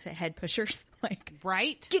 Fucking hate head pushers. Like,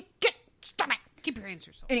 right? Get, stop it. Keep your hands to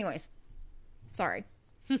yourself. Anyways, sorry.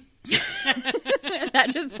 That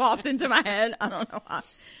just popped into my head. I don't know why.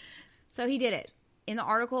 So he did it. In the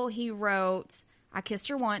article, he wrote, I kissed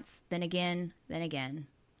her once, then again, then again.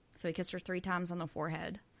 So he kissed her 3 times on the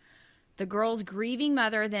forehead. The girl's grieving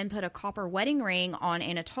mother then put a copper wedding ring on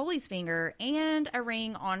Anatoly's finger and a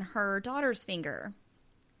ring on her daughter's finger.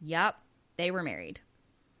 Yup, they were married.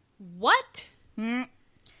 What? The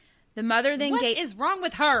mother then What is wrong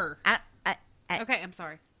with her? Okay, I'm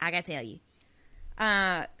sorry. I gotta tell you.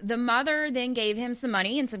 The mother then gave him some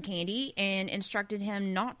money and some candy and instructed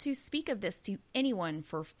him not to speak of this to anyone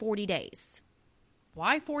for 40 days.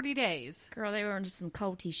 Why 40 days? Girl, they were just some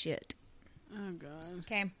culty shit. Oh, God.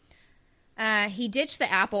 Okay. He ditched the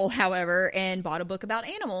apple, however, and bought a book about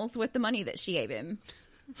animals with the money that she gave him.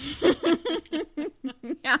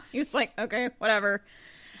 Yeah, he was like, okay, whatever.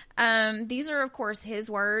 These are, of course, his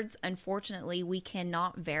words. Unfortunately, we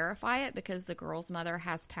cannot verify it because the girl's mother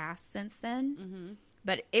has passed since then.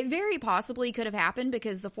 But it very possibly could have happened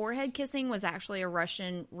because the forehead kissing was actually a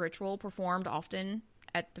Russian ritual performed often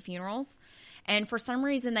at the funerals. And for some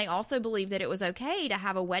reason, they also believed that it was okay to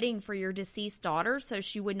have a wedding for your deceased daughter so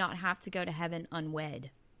she would not have to go to heaven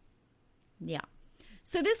unwed. Yeah.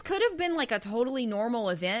 So this could have been like a totally normal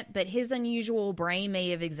event, but his unusual brain may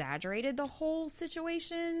have exaggerated the whole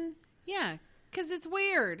situation. Yeah, because it's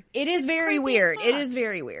weird. It's very weird. It is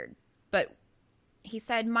very weird. But he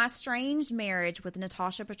said, my strange marriage with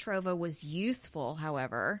Natasha Petrova was useful,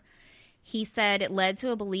 however. He said it led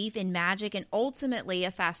to a belief in magic and ultimately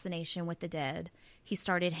a fascination with the dead. He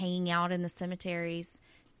started hanging out in the cemeteries.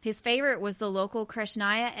 His favorite was the local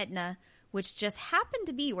Krishnaya Etna, which just happened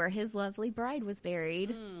to be where his lovely bride was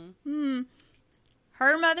buried.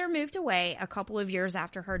 Her mother moved away a couple of years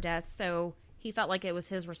after her death, so he felt like it was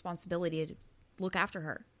his responsibility to look after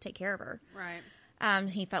her, take care of her. Right.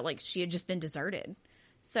 He felt like she had just been deserted.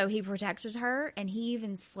 So he protected her, and he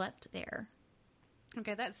even slept there.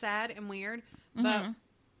 Okay, that's sad and weird, but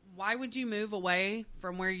why would you move away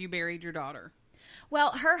from where you buried your daughter?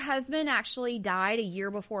 Well, her husband actually died a year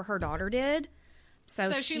before her daughter did.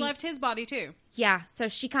 So she left his body too. Yeah, so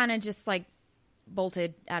she kind of just like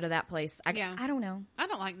bolted out of that place. I don't know. I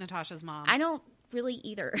don't like Natasha's mom. I don't really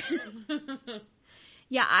either.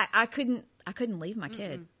 Yeah, I couldn't leave my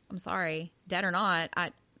kid. I'm sorry, dead or not.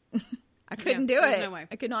 I couldn't do it. No way.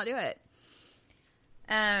 I could not do it.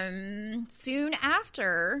 Soon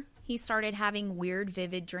after, he started having weird,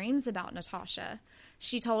 vivid dreams about Natasha.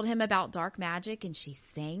 She told him about dark magic, and she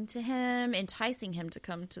sang to him, enticing him to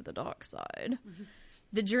come to the dark side.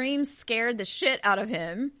 The dreams scared the shit out of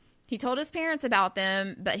him. He told his parents about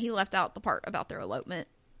them, but he left out the part about their elopement.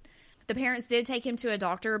 The parents did take him to a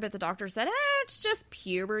doctor, but the doctor said, it's just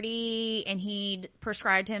puberty, and he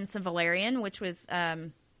prescribed him some valerian, which was,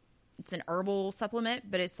 it's an herbal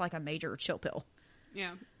supplement, but it's like a major chill pill.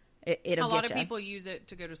 Yeah. It'll a lot get of ya. people use it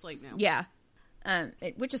to go to sleep now. Yeah.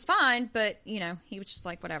 Which is fine, but, you know, he was just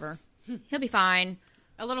like, whatever. He'll be fine.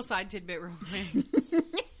 A little side tidbit real quick.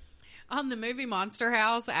 On the movie Monster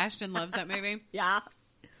House, Ashton loves that movie. Yeah.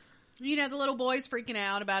 You know, the little boy's freaking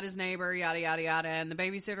out about his neighbor, yada, yada, yada. And the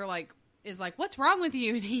babysitter is like, what's wrong with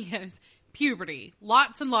you? And he goes, puberty.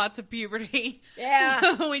 Lots and lots of puberty.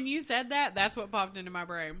 Yeah. When you said that, that's what popped into my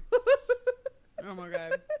brain. Oh, my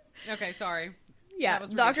God. Okay, sorry. Yeah, That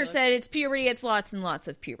was doctor ridiculous. said it's puberty. It's lots and lots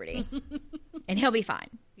of puberty. And he'll be fine.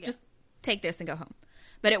 Yeah. Just take this and go home.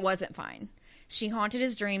 But it wasn't fine. She haunted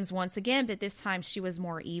his dreams once again, but this time she was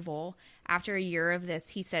more evil. After a year of this,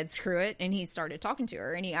 he said, screw it, and he started talking to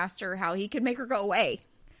her, and he asked her how he could make her go away.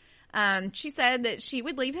 She said that she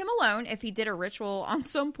would leave him alone if he did a ritual on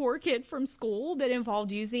some poor kid from school that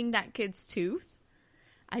involved using that kid's tooth.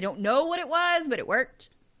 I don't know what it was, but it worked.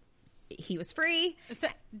 He was free.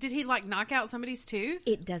 Did he knock out somebody's tooth?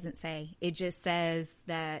 It doesn't say. It just says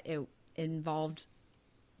that it involved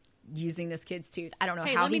using this kid's tooth. I don't know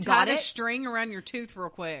how he got tie it. this string around your tooth real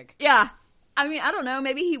quick. Yeah. I mean, I don't know.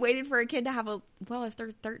 Maybe he waited for a kid to have if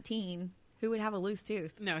they're 13, Who would have a loose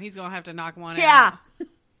tooth? No, he's going to have to knock one Yeah.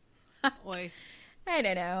 out. Boy. I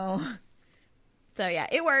don't know. So, yeah,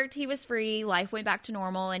 it worked. He was free. Life went back to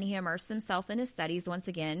normal, and he immersed himself in his studies once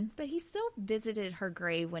again. But he still visited her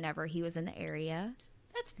grave whenever he was in the area.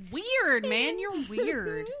 That's weird, man. You're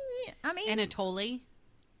weird. I mean, Anatoly.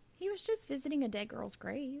 he was just visiting a dead girl's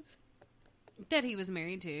grave. That he was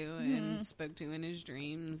married to and spoke to in his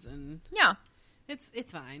dreams. And Yeah. it's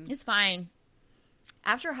fine. It's fine.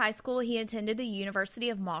 After high school, he attended the University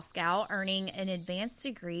of Moscow, earning an advanced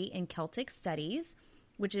degree in Celtic studies,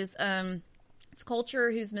 which is it's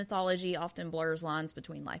culture whose mythology often blurs lines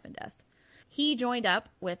between life and death. He joined up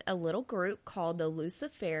with a little group called the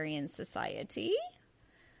Luciferian Society.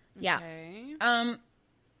 Yeah. Okay.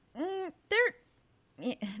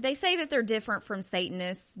 They say that they're different from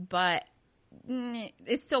Satanists, but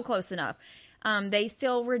it's still close enough. They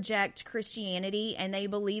still reject Christianity, and they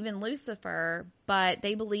believe in Lucifer, but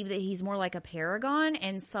they believe that he's more like a paragon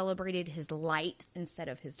and celebrated his light instead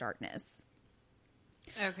of his darkness.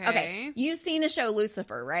 Okay. You've seen the show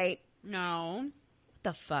Lucifer, right? No. What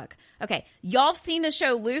the fuck? Okay. Y'all have seen the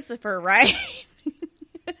show Lucifer, right?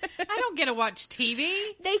 I don't get to watch TV.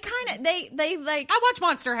 They like... I watch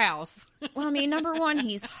Monster House. Well, I mean, number one,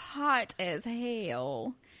 he's hot as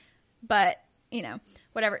hell. But,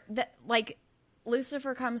 whatever. Like,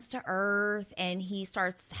 Lucifer comes to Earth and he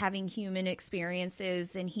starts having human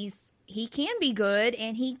experiences, and he can be good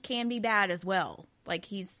and he can be bad as well. Like,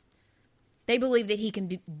 they believe that he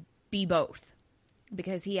can be both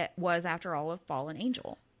because he was, after all, a fallen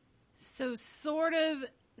angel. So sort of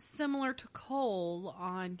similar to Cole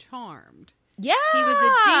on Charmed. Yeah. He was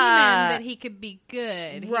a demon, but he could be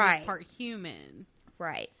good. Right. He was part human.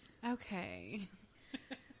 Right. Okay.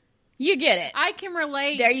 You get it. I can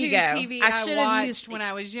relate there to you go. TV I watched when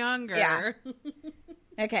I was younger. Yeah.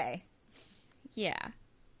 Okay. Yeah.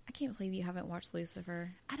 I can't believe you haven't watched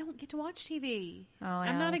Lucifer. I don't get to watch TV. Oh,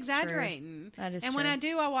 I'm not exaggerating. That is and true. when I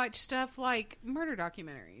do, I watch stuff like murder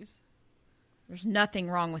documentaries. There's nothing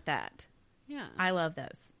wrong with that. Yeah. I love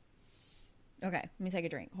those. Okay, let me take a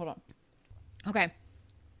drink. Hold on. Okay.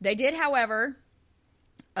 They did, however,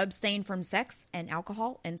 abstain from sex and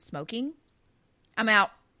alcohol and smoking. I'm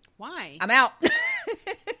out. Why? I'm out.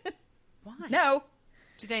 Why? No.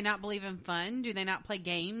 Do they not believe in fun? Do they not play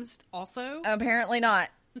games also? Apparently not.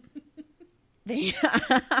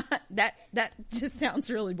 That just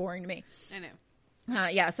sounds really boring to me. I know.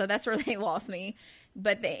 Yeah, so that's where they lost me.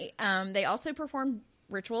 But they also performed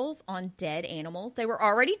rituals on dead animals. They were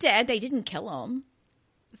already dead. They didn't kill them.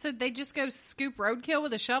 So they just go scoop roadkill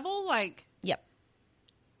with a shovel? Like, Yep.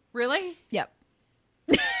 really? Yep.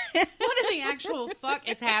 What in the actual fuck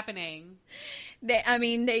is happening?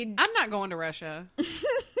 I'm not going to Russia.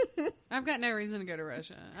 I've got no reason to go to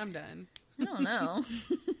Russia. I'm done. I don't know.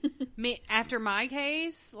 After my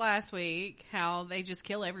case last week, how they just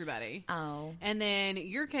kill everybody. Oh. And then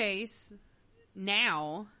your case,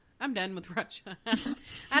 now, I'm done with Russia.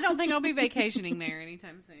 I don't think I'll be vacationing there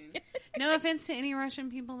anytime soon. No offense to any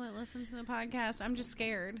Russian people that listen to the podcast. I'm just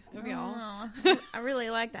scared of y'all. I really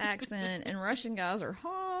like the accent, and Russian guys are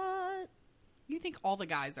hot. You think all the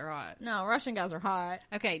guys are hot? No, Russian guys are hot.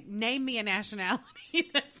 Okay, name me a nationality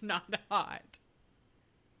that's not hot.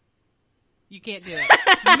 You can't do it.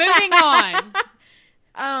 Moving on.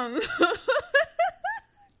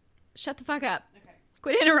 Shut the fuck up. Okay.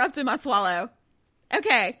 Quit interrupting my swallow.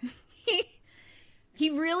 Okay. He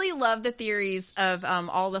really loved the theories of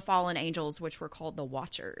all the fallen angels, which were called the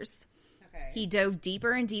Watchers. Okay. He dove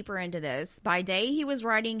deeper and deeper into this. By day, he was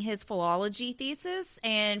writing his philology thesis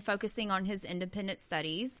and focusing on his independent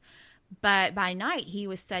studies. But by night, he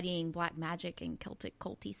was studying black magic and Celtic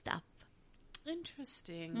culty stuff.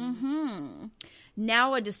 Interesting. Mm-hmm.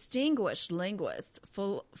 Now a distinguished linguist,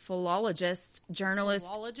 philologist, journalist.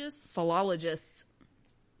 Philologist.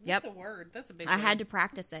 That's a word. That's a big I word. had to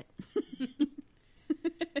practice it.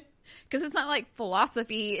 Because it's not like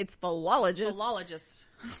philosophy, it's philologist. Philologist.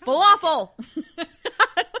 Falafel.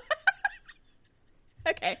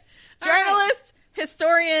 Okay. Journalist,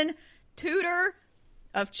 historian, tutor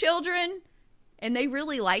of children. And they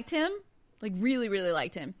really liked him. Like, really, really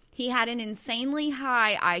liked him. He had an insanely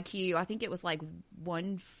high IQ. I think it was like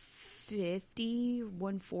 150,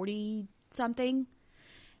 140 something.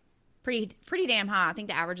 Pretty damn high. I think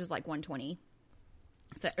the average is like 120.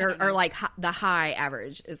 So, or like the high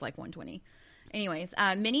average is like 120. Anyways,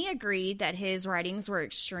 many agreed that his writings were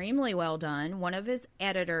extremely well done. One of his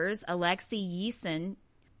editors, Alexei Yesin,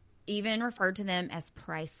 even referred to them as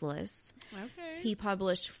priceless. Okay. He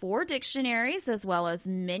published 4 dictionaries as well as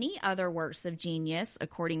many other works of genius,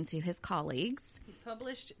 according to his colleagues.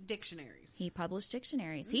 published dictionaries. He published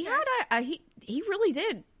dictionaries. Okay. He had he really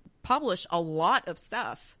did publish a lot of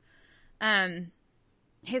stuff.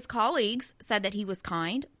 His colleagues said that he was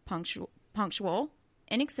kind, punctual,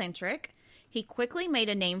 and eccentric. He quickly made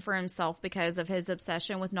a name for himself because of his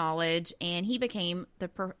obsession with knowledge, and he became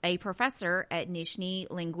a professor at Nizhny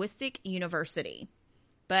Linguistic University.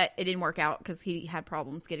 But it didn't work out because he had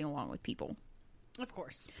problems getting along with people. Of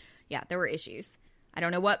course. Yeah, there were issues. I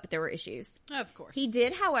don't know what, but there were issues. Of course. He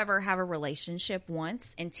did, however, have a relationship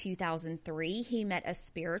once. In 2003, he met a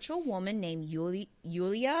spiritual woman named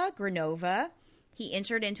Yulia Granova. He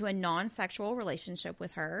entered into a non-sexual relationship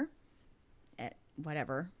with her.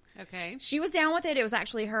 Whatever. Okay. She was down with it. It was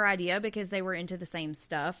actually her idea because they were into the same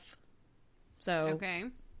stuff. So, okay.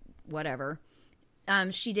 Whatever.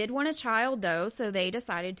 She did want a child, though, so they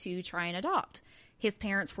decided to try and adopt. His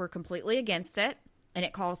parents were completely against it, and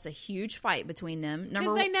it caused a huge fight between them.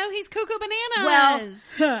 Because they know he's cuckoo bananas.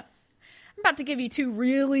 Well, I'm about to give you 2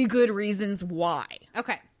 really good reasons why.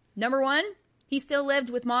 Okay. Number 1, he still lived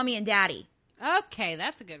with mommy and daddy. Okay,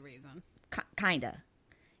 that's a good reason. Kinda.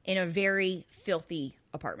 In a very filthy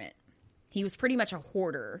apartment. He was pretty much a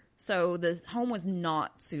hoarder, so the home was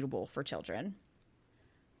not suitable for children.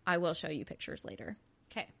 I will show you pictures later.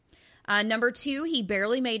 Okay. Number 2, he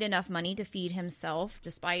barely made enough money to feed himself.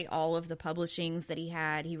 Despite all of the publishings that he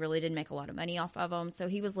had, he really didn't make a lot of money off of them. So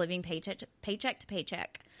he was living paycheck to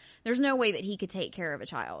paycheck. There's no way that he could take care of a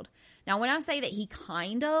child. Now, when I say that he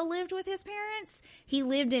kind of lived with his parents, he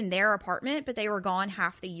lived in their apartment, but they were gone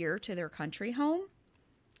half the year to their country home.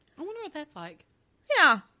 I wonder what that's like.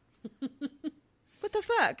 Yeah. What the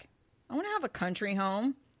fuck? I want to have a country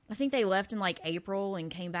home. I think they left in like April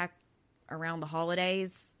and came back around the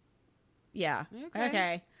holidays. Yeah.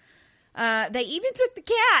 Okay. They even took the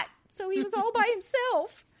cat, so he was all by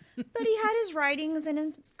himself. But he had his writings and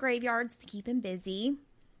his graveyards to keep him busy.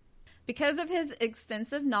 Because of his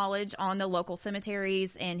extensive knowledge on the local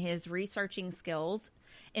cemeteries and his researching skills,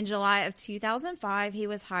 in July of 2005, he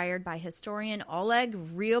was hired by historian Oleg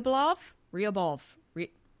Ryabov,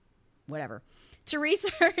 to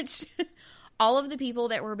research all of the people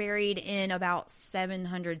that were buried in about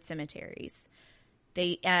 700 cemeteries.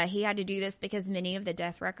 He had to do this because many of the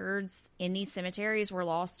death records in these cemeteries were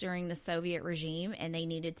lost during the Soviet regime, and they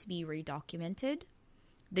needed to be redocumented.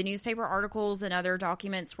 The newspaper articles and other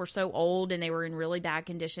documents were so old and they were in really bad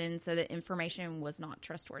condition, so the information was not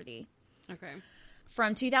trustworthy. Okay.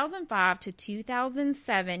 From 2005 to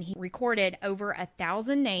 2007, he recorded over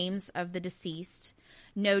 1,000 names of the deceased,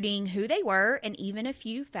 noting who they were and even a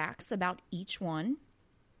few facts about each one,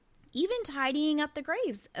 even tidying up the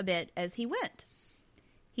graves a bit as he went.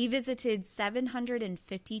 He visited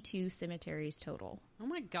 752 cemeteries total. Oh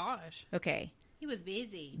my gosh. Okay. He was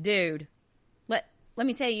busy. Dude, let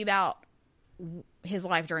me tell you about his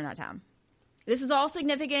life during that time. This is all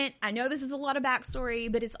significant. I know this is a lot of backstory,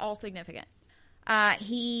 but it's all significant.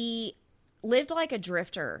 He lived like a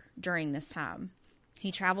drifter during this time.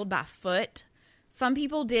 He traveled by foot. Some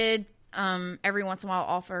people did every once in a while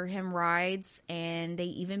offer him rides, and they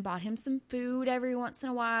even bought him some food every once in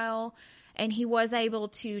a while. And he was able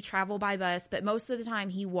to travel by bus, but most of the time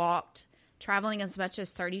he walked, traveling as much as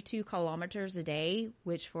 32 kilometers a day,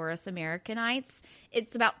 which for us Americanites,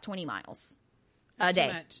 it's about 20 miles a day.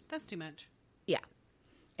 Too much. That's too much. Yeah.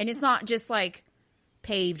 And it's not just like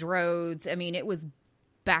paved roads. I mean, it was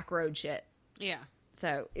back road shit. Yeah.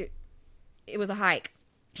 So it was a hike.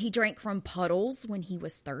 He drank from puddles when he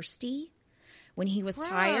was thirsty, when he was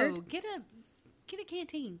tired. Get a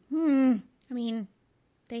canteen. I mean,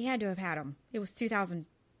 they had to have had them. It was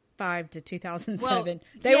 2005 to 2007. Well,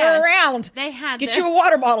 they were around. They had Get you a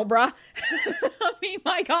water bottle, bruh. I mean,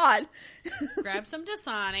 my God. Grab some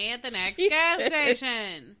Dasani at the next gas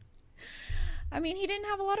station. I mean, he didn't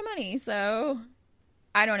have a lot of money, so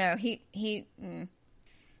I don't know.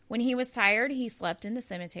 When he was tired, he slept in the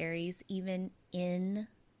cemeteries, even in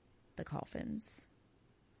the coffins.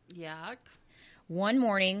 Yuck. One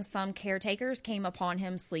morning, some caretakers came upon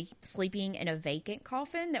him sleeping in a vacant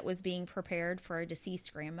coffin that was being prepared for a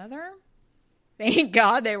deceased grandmother. Thank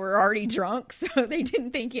God they were already drunk, so they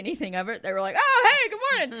didn't think anything of it. They were like, "Oh, hey, good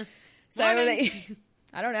morning." So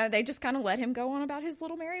I don't know, they just kind of let him go on about his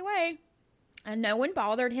little merry way. And no one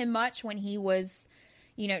bothered him much when he was,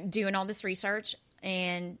 doing all this research.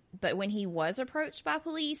 But when he was approached by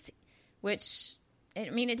police, which, I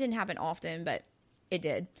mean, it didn't happen often, but it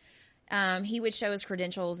did. He would show his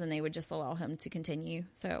credentials and they would just allow him to continue.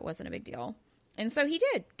 So it wasn't a big deal. And so he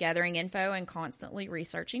did, gathering info and constantly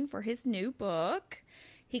researching for his new book.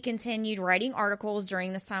 He continued writing articles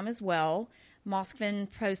during this time as well. Moskvin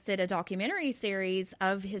posted a documentary series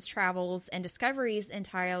of his travels and discoveries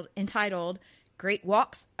entitled Great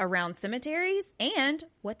Walks Around Cemeteries and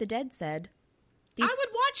What the Dead Said. I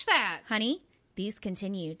would watch that. Honey, these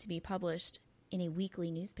continue to be published in a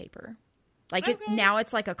weekly newspaper. Like Okay. now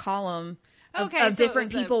it's like a column of So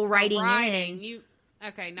different it was people a writing writing.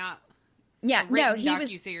 in. Not Yeah, a no, written he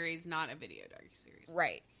was docuseries, not a video docuseries.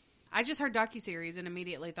 right. I just heard docuseries and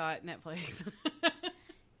immediately thought Netflix.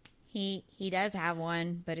 He does have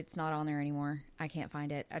one, but it's not on there anymore. I can't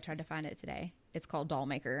find it. I tried to find it today. It's called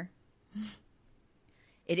Dollmaker.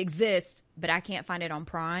 It exists, but I can't find it on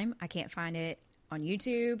Prime. I can't find it on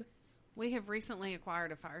YouTube. We have recently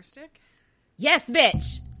acquired a Fire Stick, Yes,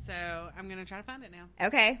 bitch. so I'm going to try to find it now.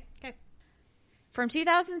 Okay. Okay. From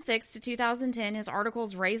 2006 to 2010, his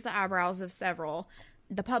articles raised the eyebrows of several.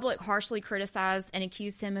 The public harshly criticized and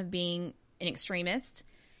accused him of being an extremist.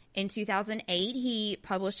 In 2008, he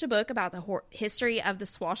published a book about the history of the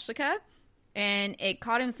swastika, and it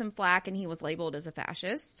caught him some flack, and he was labeled as a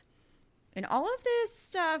fascist. And all of this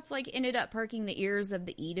stuff ended up perking the ears of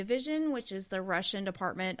the E Division, which is the Russian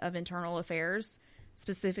Department of Internal Affairs,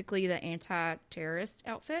 specifically the anti-terrorist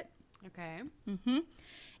outfit. Okay.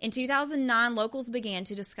 In 2009, locals began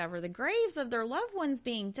to discover the graves of their loved ones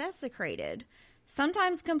being desecrated,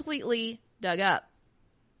 sometimes completely dug up.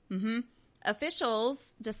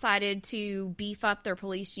 Officials decided to beef up their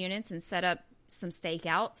police units and set up some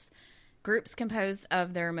stakeouts. Groups composed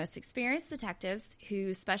of their most experienced detectives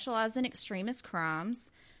who specialize in extremist crimes.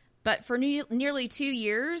 But for nearly 2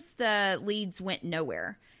 years, the leads went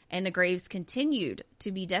nowhere, and the graves continued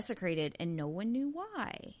to be desecrated, and no one knew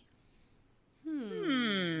why.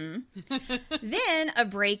 Then a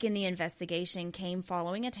break in the investigation came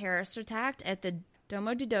following a terrorist attack at the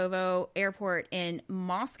Domodedovo airport in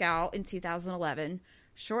Moscow in 2011.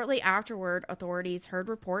 Shortly afterward, authorities heard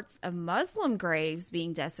reports of Muslim graves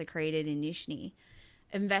being desecrated in Nizhny.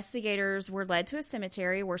 Investigators were led to a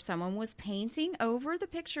cemetery where someone was painting over the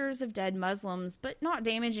pictures of dead Muslims, but not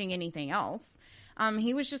damaging anything else.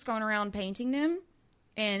 He was just going around painting them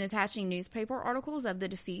and attaching newspaper articles of the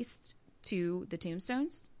deceased to the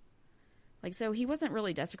tombstones. So he wasn't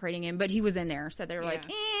really desecrating him, but he was in there. So they were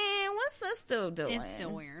what's this still doing? It's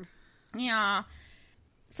still weird. Yeah.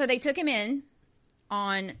 So they took him in.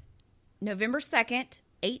 On November 2nd,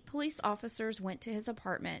 8 police officers went to his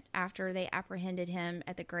apartment after they apprehended him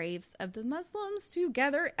at the graves of the Muslims to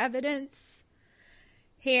gather evidence.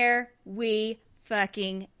 Here we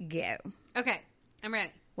fucking go. Okay. I'm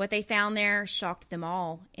ready. What they found there shocked them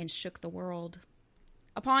all and shook the world.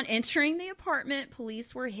 Upon entering the apartment,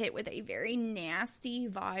 police were hit with a very nasty,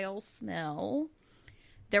 vile smell.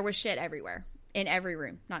 There was shit everywhere, in every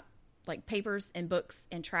room. Not papers and books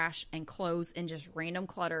and trash and clothes and just random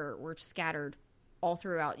clutter were scattered all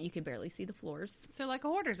throughout. You could barely see the floors. So like a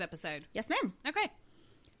Hoarders episode. Yes, ma'am. Okay.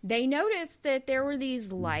 They noticed that there were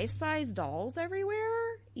these life-size dolls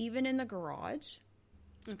everywhere, even in the garage.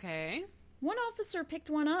 Okay. One officer picked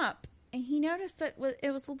one up, and he noticed that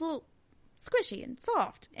it was a little squishy and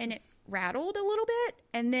soft, and it rattled a little bit,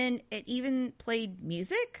 and then it even played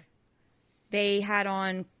music. They had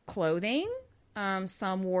on clothing.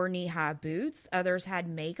 Some wore knee-high boots. Others had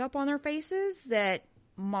makeup on their faces that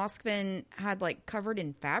Moskvin had covered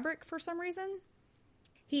in fabric for some reason.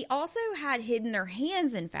 He also had hidden their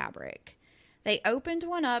hands in fabric. They opened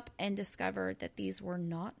one up and discovered that these were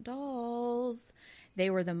not dolls. They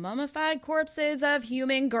were the mummified corpses of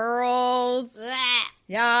human girls.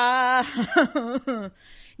 Yeah.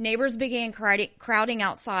 Neighbors began crowding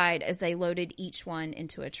outside as they loaded each one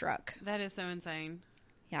into a truck. That is so insane.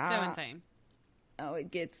 Yeah. So insane. Oh,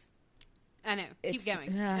 it gets... I know. Keep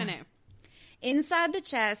going. I know. Inside the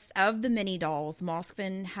chests of the mini dolls,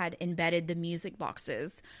 Moskvin had embedded the music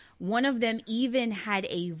boxes. One of them even had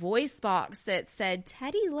a voice box that said,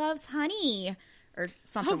 "Teddy loves honey," or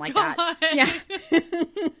something like God. that.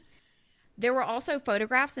 Yeah. There were also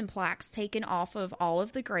photographs and plaques taken off of all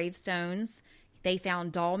of the gravestones. They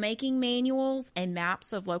found doll-making manuals and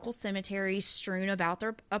maps of local cemeteries strewn about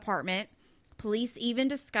their apartment. Police even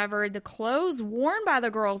discovered the clothes worn by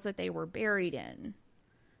the girls that they were buried in.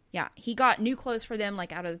 Yeah, he got new clothes for them,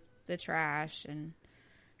 out of the trash, and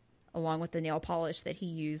along with the nail polish that he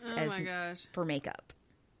used for makeup.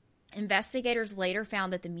 Investigators later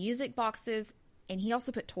found that the music boxes, and he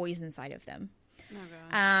also put toys inside of them. Oh,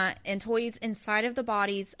 God. And toys inside of the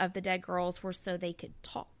bodies of the dead girls were so they could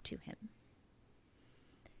talk to him.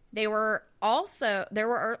 There were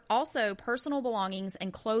also personal belongings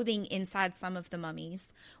and clothing inside some of the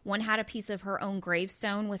mummies. One had a piece of her own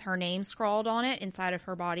gravestone with her name scrawled on it inside of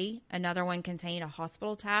her body. Another one contained a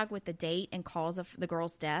hospital tag with the date and cause of the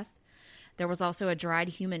girl's death. There was also a dried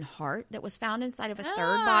human heart that was found inside of a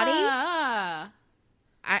third body.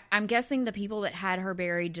 I'm guessing the people that had her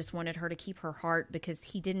buried just wanted her to keep her heart because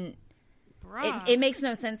he didn't. It makes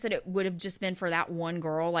no sense that it would have just been for that one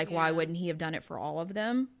girl. Like, why wouldn't he have done it for all of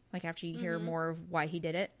them? Like, after you hear more of why he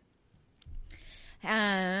did it.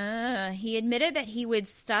 He admitted that he would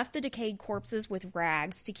stuff the decayed corpses with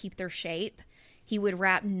rags to keep their shape. He would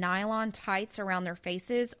wrap nylon tights around their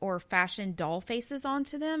faces or fashion doll faces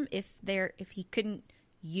onto them if he couldn't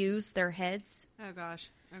use their heads. Oh gosh.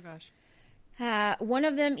 One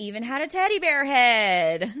of them even had a teddy bear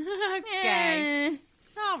head. Okay.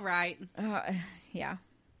 All right. Yeah.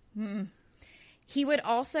 He would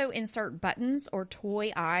also insert buttons or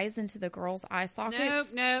toy eyes into the girls' eye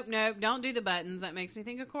sockets. Nope. Don't do the buttons. That makes me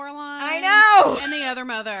think of Coraline. I know. And the other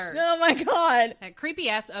mother. Oh my God. That creepy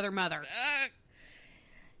ass other mother.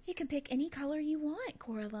 You can pick any color you want,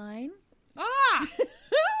 Coraline. Ah!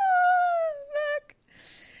 Look.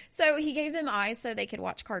 So he gave them eyes so they could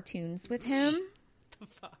watch cartoons with him. The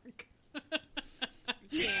fuck?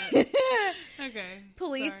 Okay.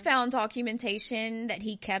 Police found documentation that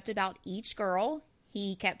he kept about each girl.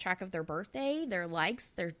 He kept track of their birthday, their likes,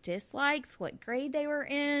 their dislikes, what grade they were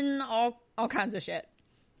in, all kinds of shit.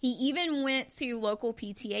 He even went to local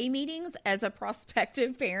PTA meetings as a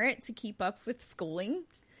prospective parent to keep up with schooling.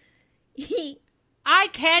 I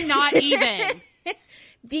cannot even.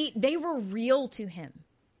 They were real to him.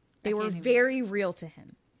 They were very real to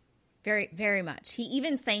him. Very, very much. He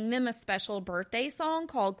even sang them a special birthday song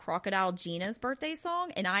called Crocodile Gina's Birthday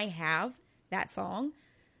Song, and I have that song.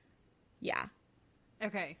 Yeah.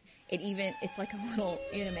 Okay. It's like a little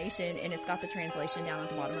animation, and it's got the translation down at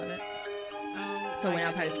the bottom of it. Oh, so when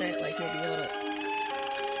I post it, like, you'll be able to...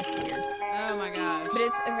 It's weird. Oh, my gosh. But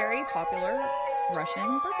it's a very popular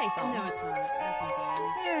Russian birthday song. No, it's not. That's insane.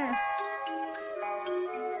 Yeah.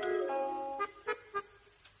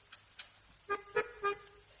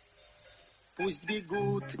 Пусть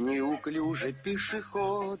бегут неуклюже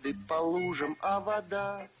пешеходы по лужам, а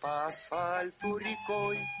вода по асфальту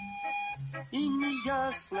рекой. И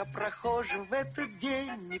неясно прохожим в этот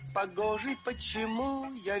день непогожий,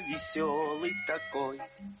 почему я веселый такой.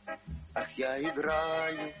 Ах, я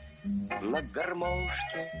играю на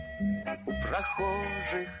гармошке у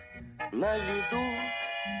прохожих на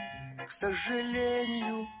виду. К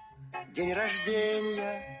сожалению, день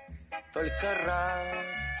рождения только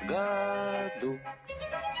раз в году.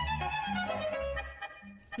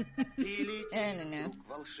 I don't know.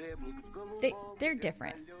 They're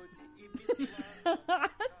different.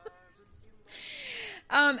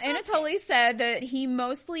 Anatoly said that he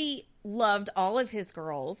mostly loved all of his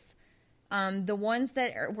girls. The ones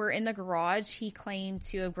that were in the garage, he claimed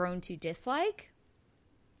to have grown to dislike.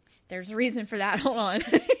 There's a reason for that. Hold on.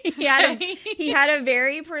 He had a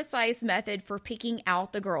very precise method for picking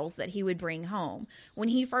out the girls that he would bring home. When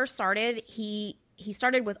he first started, he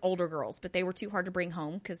started with older girls, but they were too hard to bring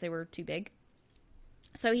home because they were too big.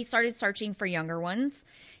 So he started searching for younger ones.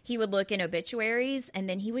 He would look in obituaries, and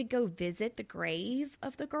then he would go visit the grave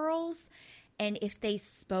of the girls. And if they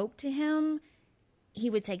spoke to him, he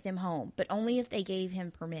would take them home, but only if they gave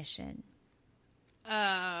him permission.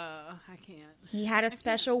 I can't. He had a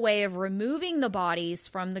special way of removing the bodies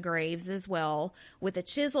from the graves as well. With a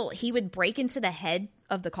chisel, he would break into the head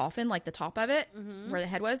of the coffin, like the top of it, where the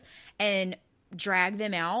head was, and drag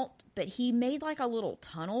them out. But he made like a little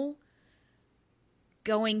tunnel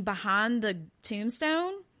going behind the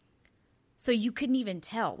tombstone, so you couldn't even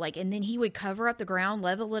tell. Like, and then he would cover up the ground,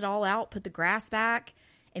 level it all out, put the grass back,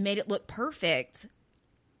 and made it look perfect.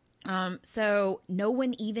 So no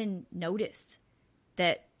one even noticed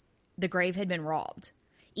that the grave had been robbed.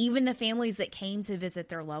 Even the families that came to visit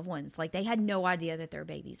their loved ones, like, they had no idea that their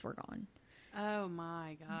babies were gone. Oh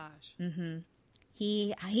my gosh. Mm-hmm.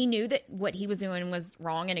 He knew that what he was doing was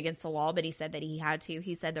wrong and against the law, but he said that he had to.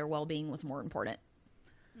 He said their well-being was more important.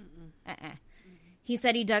 He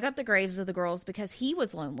said he dug up the graves of the girls because he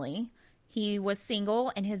was lonely. He was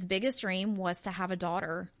single, and his biggest dream was to have a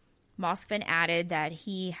daughter. Moskvin added that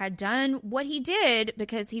he had done what he did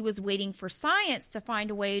because he was waiting for science to find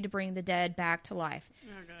a way to bring the dead back to life.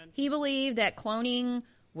 Oh, good. He believed that cloning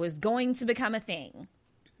was going to become a thing.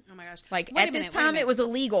 Oh, my gosh. Like, at this time, it was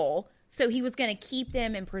illegal, so he was going to keep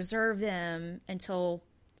them and preserve them until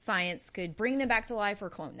science could bring them back to life or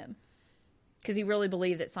clone them. Because he really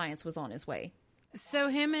believed that science was on his way. So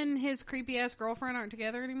him and his creepy-ass girlfriend aren't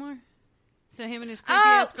together anymore? So him and his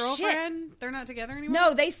creepy-ass girlfriend, shit. They're not together anymore?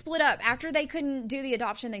 No, they split up. After they couldn't do the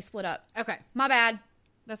adoption, they split up. Okay. My bad.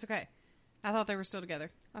 That's okay. I thought they were still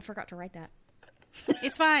together. I forgot to write that.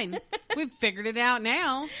 It's fine. We've figured it out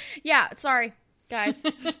now. Yeah, sorry, guys.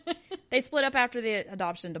 They split up after the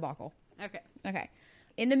adoption debacle. Okay.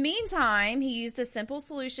 In the meantime, he used a simple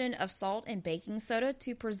solution of salt and baking soda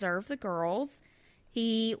to preserve the girls.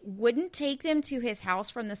 He wouldn't take them to his house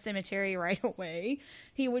from the cemetery right away.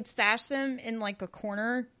 He would stash them in like a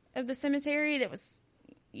corner of the cemetery that was,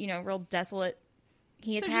 real desolate.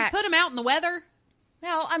 So just put them out in the weather?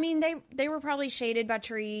 Well, I mean, they were probably shaded by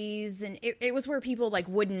trees, and it was where people like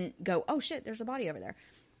wouldn't go, oh shit, there's a body over there.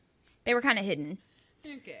 They were kind of hidden.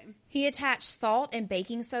 Okay. He attached salt and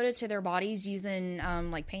baking soda to their bodies using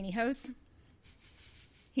like pantyhose.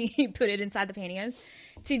 He put it inside the pantyhose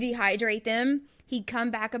to dehydrate them. He'd come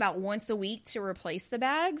back about once a week to replace the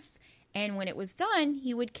bags, and when it was done,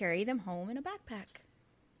 he would carry them home in a backpack.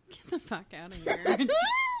 Get the fuck out of here.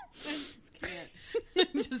 I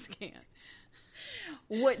just can't.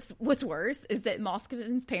 What's worse is that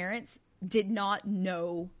Moskvin's parents did not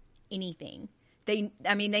know anything.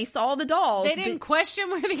 They saw the dolls. They didn't question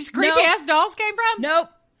where these creepy ass dolls came from?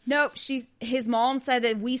 Nope. His mom said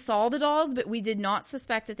that we saw the dolls, but we did not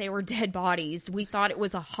suspect that they were dead bodies. We thought it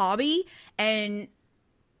was a hobby, and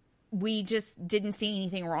we just didn't see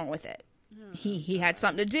anything wrong with it. Oh, he had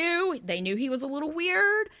something to do. They knew he was a little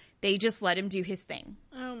weird. They just let him do his thing.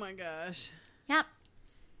 Oh my gosh. Yep.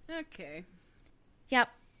 Okay. Yep.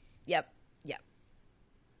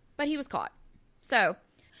 But he was caught. So,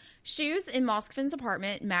 shoes in Moskvin's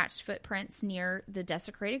apartment matched footprints near the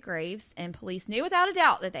desecrated graves, and police knew without a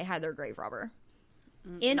doubt that they had their grave robber.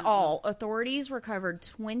 In all, authorities recovered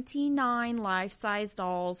 29 life-size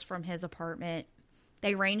dolls from his apartment.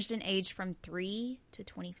 They ranged in age from 3 to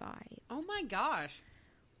 25. Oh my gosh.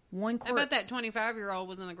 One corpse. I bet that 25-year-old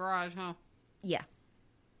was in the garage, huh? Yeah.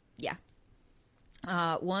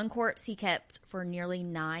 One corpse he kept for nearly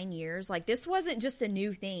 9 years. Like, this wasn't just a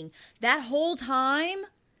new thing. That whole time,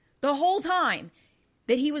 the whole time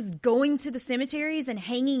that he was going to the cemeteries and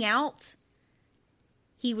hanging out,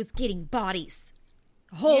 he was getting bodies.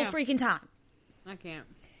 The whole freaking time. I can't.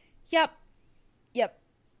 Yep.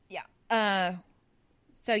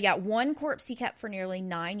 So, one corpse he kept for nearly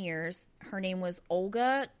 9 years. Her name was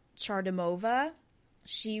Olga Chardamova.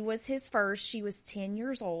 She was his first. She was 10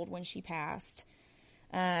 years old when she passed.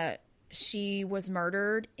 She was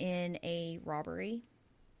murdered in a robbery.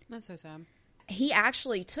 That's so sad. He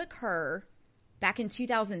actually took her back in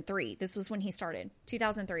 2003. This was when he started.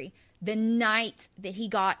 2003. The night that he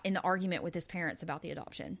got in the argument with his parents about the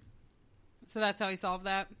adoption. So that's how he solved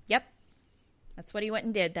that? Yep. That's what he went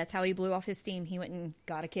and did. That's how he blew off his steam. He went and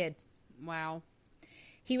got a kid. Wow.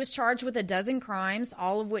 He was charged with a dozen crimes,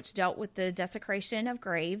 all of which dealt with the desecration of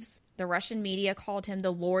graves. The Russian media called him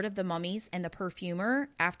the Lord of the Mummies and the Perfumer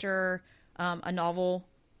after a novel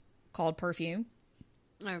called Perfume.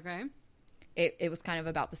 Okay. It was kind of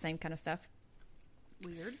about the same kind of stuff.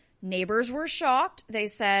 Weird. Neighbors were shocked. They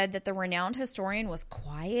said that the renowned historian was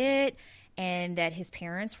quiet and that his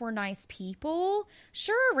parents were nice people.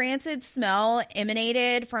 Sure, a rancid smell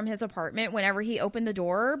emanated from his apartment whenever he opened the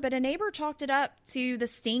door, but a neighbor chalked it up to the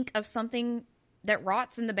stink of something that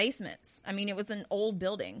rots in the basements. I mean, it was an old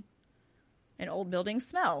building. An old building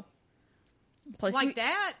smell. Plus, like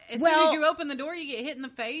that? As soon as you open the door, you get hit in the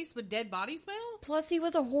face with dead body smell? Plus, he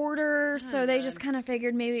was a hoarder, so they just kind of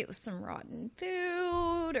figured maybe it was some rotten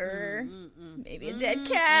food or maybe a dead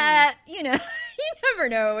cat. You know, you never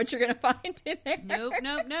know what you're going to find in there.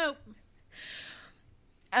 Nope.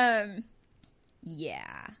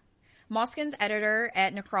 Yeah. Moskvin's editor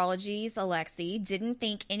at Necrologies, Alexei, didn't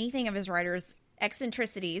think anything of his writer's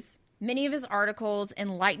eccentricities. Many of his articles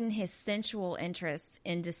enlightened his sensual interest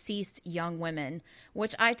in deceased young women,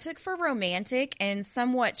 which I took for romantic and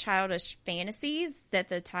somewhat childish fantasies that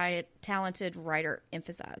the talented writer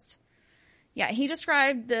emphasized. Yeah, he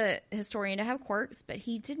described the historian to have quirks, but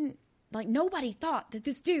he didn't, nobody thought that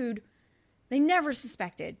this dude, they never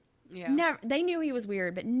suspected. Yeah. Never, they knew he was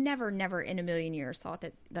weird, but never in a million years thought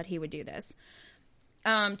that he would do this.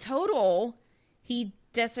 Total, he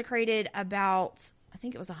desecrated about, I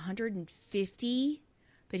think it was 150,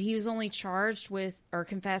 but he was only charged with or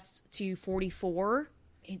confessed to 44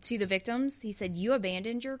 to the victims. He said, "You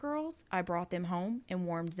abandoned your girls. I brought them home and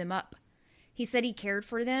warmed them up." He said he cared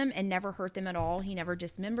for them and never hurt them at all. He never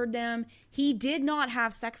dismembered them. He did not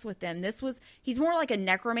have sex with them. He's more like a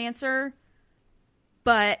necromancer,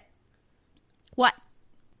 but what?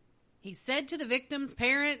 He said to the victims'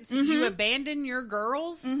 parents, "You abandoned your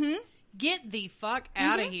girls? Get the fuck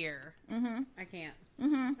out of here." I can't.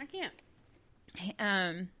 I can't.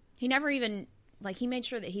 He never even, he made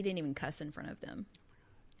sure that he didn't even cuss in front of them.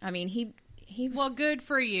 I mean, he was... Well, good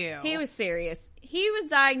for you. He was serious. He was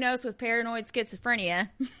diagnosed with paranoid schizophrenia.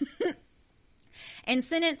 and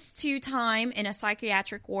sentenced to time in a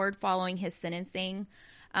psychiatric ward following his sentencing.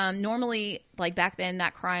 Normally, like back then,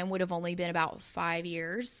 that crime would have only been about 5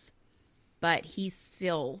 years, but he's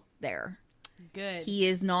still there. Good. He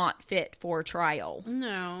is not fit for trial.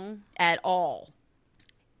 No. At all.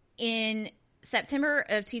 In September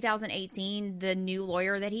of 2018, the new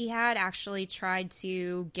lawyer that he had actually tried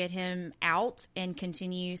to get him out and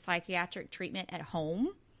continue psychiatric treatment at home.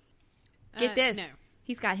 Get this. No.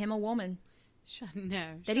 He's got him a woman No.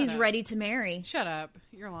 that he's ready to marry. Shut up.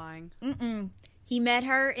 You're lying. He met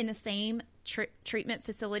her in the same treatment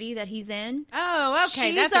facility that he's in. Oh,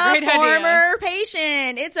 okay. She's That's a great former idea.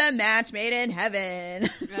 patient. It's a match made in heaven.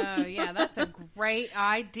 Oh, yeah. That's a great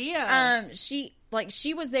idea. She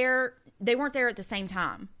was there. They weren't there at the same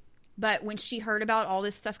time. But when she heard about all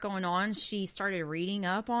this stuff going on, she started reading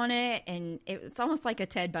up on it. And it's almost like a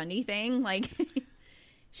Ted Bundy thing. Like,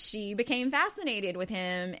 she became fascinated with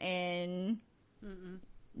him and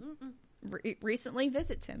recently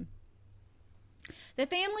visits him. The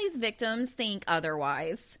family's victims think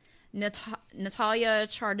otherwise. Natalia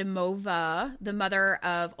Chardimova, the mother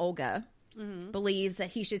of Olga, believes that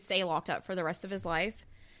he should stay locked up for the rest of his life.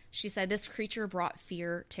 She said, "This creature brought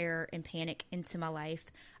fear, terror, and panic into my life.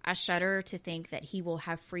 I shudder to think that he will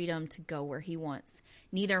have freedom to go where he wants.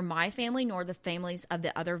 Neither my family nor the families of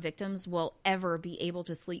the other victims will ever be able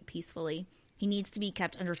to sleep peacefully. He needs to be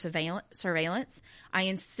kept under surveillance. I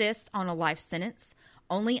insist on a life sentence,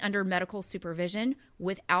 only under medical supervision,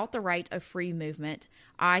 without the right of free movement.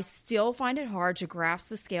 I still find it hard to grasp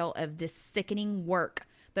the scale of this sickening work.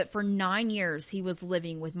 But for 9 years, he was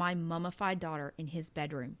living with my mummified daughter in his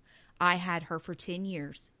bedroom. I had her for 10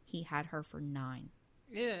 years. He had her for 9.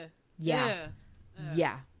 Yeah.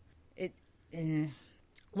 Yeah.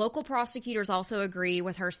 Local prosecutors also agree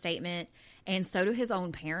with her statement, and so do his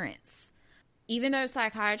own parents. Even though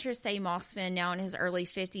psychiatrists say Moskvin, now in his early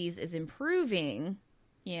 50s, is improving,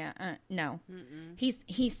 no.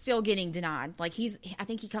 He's still getting denied. Like, I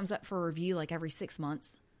think he comes up for review like every 6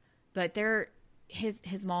 months. But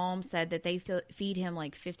his mom said that they feed him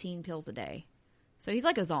like 15 pills a day. So he's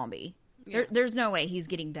like a zombie. Yeah. There's no way he's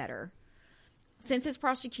getting better. Since his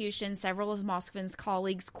prosecution, several of Moskvin's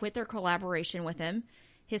colleagues quit their collaboration with him.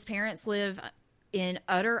 His parents live in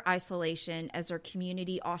utter isolation as their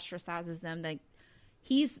community ostracizes them.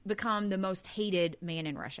 He's become the most hated man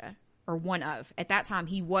in Russia, or one of. At that time,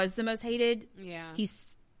 he was the most hated. Yeah.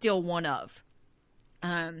 He's still one of.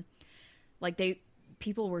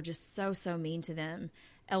 People were just so mean to them.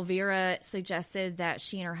 Elvira suggested that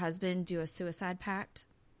she and her husband do a suicide pact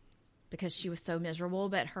because she was so miserable,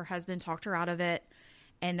 but her husband talked her out of it,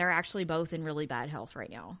 and they're actually both in really bad health right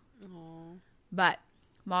now. Aww. But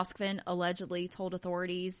Moskvin allegedly told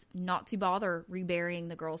authorities not to bother reburying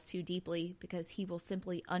the girls too deeply because he will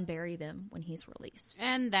simply unbury them when he's released.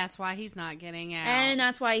 And that's why he's not getting out. And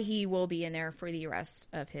that's why he will be in there for the rest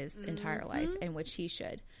of his entire life, in which he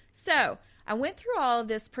should. So, I went through all of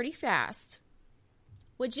this pretty fast.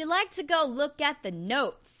 Would you like to go look at the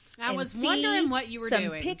notes? I was wondering what you were doing.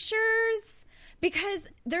 Some pictures? Because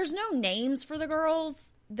there's no names for the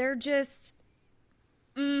girls. They're just...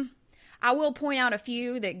 I will point out a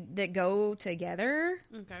few that go together.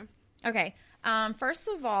 Okay. First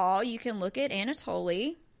of all, you can look at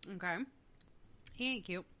Anatoly. Okay. He ain't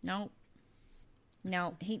cute. No,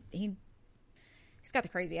 he's got the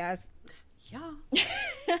crazy eyes. Yeah.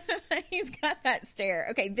 He's got that stare.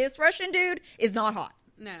 Okay, this Russian dude is not hot.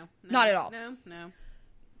 No. Not at all. No.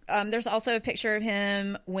 There's also a picture of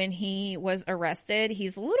him when he was arrested.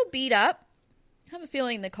 He's a little beat up. I have a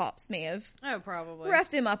feeling the cops may have probably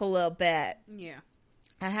roughed him up a little bit. Yeah.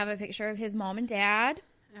 I have a picture of his mom and dad.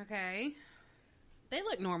 Okay. They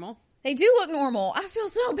look normal. They do look normal. I feel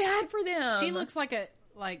so bad for them. She looks like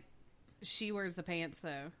she wears the pants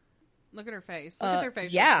though. Look at her face. Look at their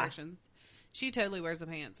facial expressions. She totally wears the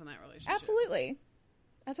pants in that relationship. Absolutely.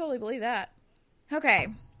 I totally believe that. Okay.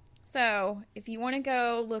 So, if you want to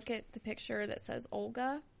go look at the picture that says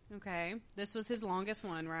Olga. Okay. This was his longest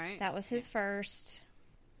one, right? That was his first.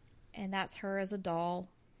 And that's her as a doll.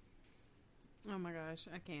 Oh my gosh.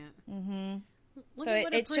 I can't. Mm-hmm. So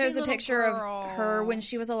it shows a picture of her when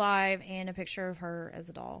she was alive and a picture of her as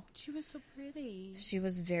a doll. She was so pretty. She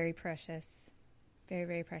was very precious. Very,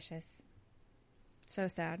 very precious. So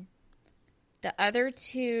sad. The other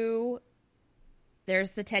two,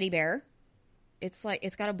 there's the teddy bear. It's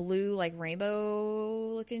got a blue,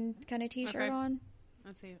 rainbow looking kind of t-shirt on.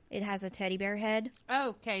 Let's see it. It has a teddy bear head.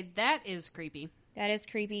 Okay, that is creepy. That is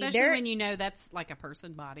creepy. Especially when you know that's like a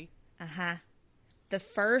person body. Uh-huh. The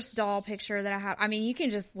first doll picture that I have, you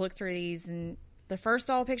can just look through these, and the first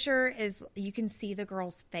doll picture is, you can see the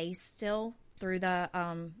girl's face still. through the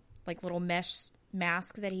like little mesh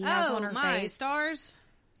mask that he has on her face. Stars.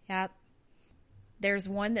 Yep. There's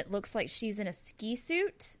one that looks like she's in a ski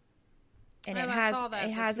suit, and it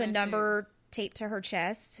has a number taped to her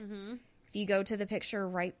chest. Mm-hmm. If you go to the picture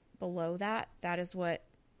right below that, that's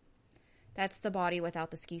the body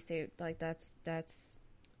without the ski suit. Like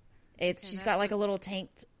she's got like a little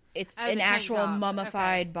tanked. It's an actual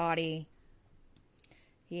mummified body.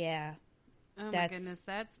 Yeah. Oh my goodness,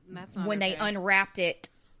 that's not when they unwrapped it.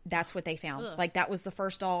 That's what they found. Ugh. Like that was the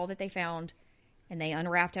first doll that they found, and they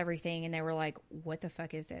unwrapped everything, and they were like, "What the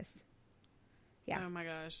fuck is this?" Yeah. Oh my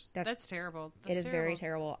gosh, that's terrible. It is very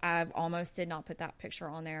terrible. I almost did not put that picture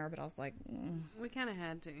on there, but I was like, we kind of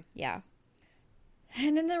had to. Yeah.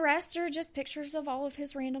 And then the rest are just pictures of all of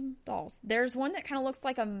his random dolls. There's one that kind of looks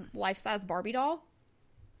like a life-size Barbie doll.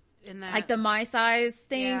 Like the my size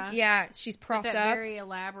thing. Yeah, she's propped with up. That very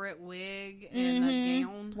elaborate wig and the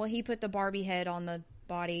gown. Well, he put the Barbie head on the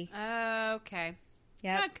body. Okay.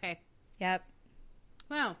 Yep. Okay. Yep.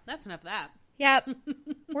 Well, that's enough of that. Yep.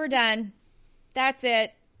 We're done. That's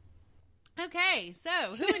it. Okay,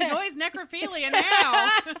 so who enjoys necrophilia now?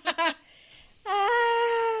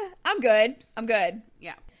 I'm good.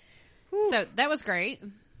 Yeah. Whew. So that was great.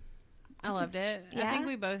 I loved it. Yeah. I think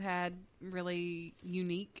we both had really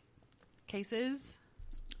unique cases.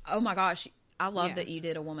 Oh my gosh. I love that you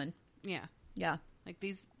did a woman. Yeah. Yeah. Like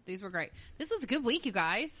these were great. This was a good week, you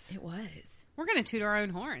guys. It was. We're going to toot our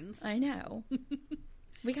own horns. I know.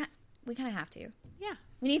 we kind of have to. Yeah.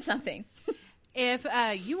 We need something. If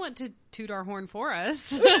you want to toot our horn for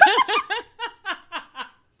us.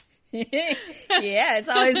 Yeah, it's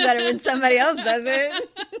always better when somebody else does it.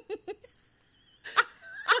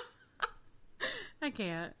 I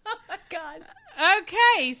can't. Oh my God.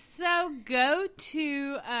 Okay, so go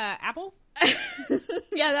to Apple.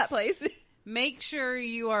 Yeah, that place. Make sure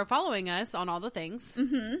you are following us on all the things.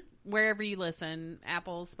 Mm-hmm. Wherever you listen.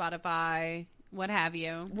 Apple, Spotify, what have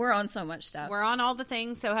you. We're on so much stuff. We're on all the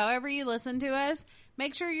things. So however you listen to us,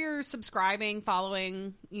 make sure you're subscribing,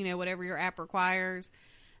 following, whatever your app requires.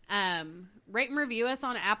 Rate and review us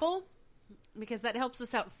on Apple because that helps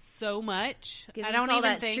us out so much. I don't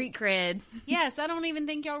even think street cred. Yes, I don't even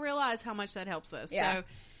think y'all realize how much that helps us. Yeah.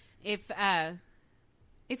 So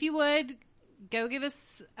if you would go give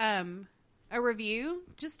us a review,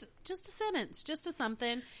 just a sentence, just a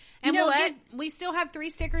something. And we still have 3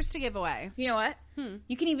 stickers to give away. You know what?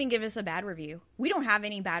 You can even give us a bad review. We don't have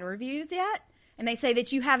any bad reviews yet. And they say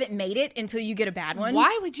that you haven't made it until you get a bad one.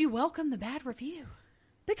 Why would you welcome the bad review?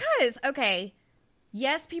 Because, okay,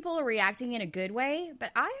 yes, people are reacting in a good way,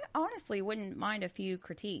 but I honestly wouldn't mind a few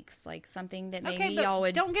critiques, like something that maybe y'all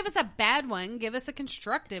would... Don't give us a bad one. Give us a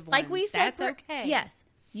constructive one. Like we said, that's okay. Yes,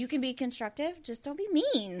 you can be constructive. Just don't be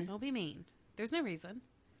mean. Don't be mean. There's no reason.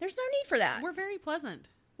 There's no need for that. We're very pleasant.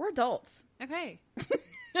 We're adults. Okay.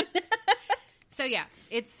 So, yeah,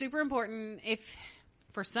 it's super important. If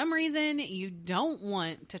for some reason you don't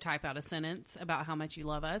want to type out a sentence about how much you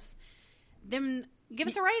love us, then give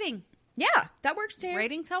us a rating. Yeah, that works too.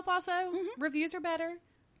 Ratings help also. Mm-hmm. Reviews are better.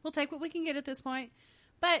 We'll take what we can get at this point.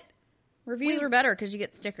 But reviews are better because you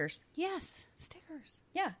get stickers. Yes, stickers.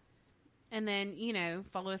 Yeah. And then,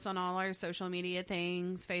 follow us on all our social media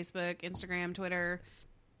things, Facebook, Instagram, Twitter.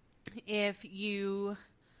 If you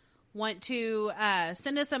want to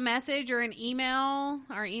send us a message or an email,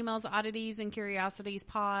 our email's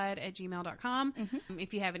odditiesandcuriositiespod@gmail.com. Mm-hmm.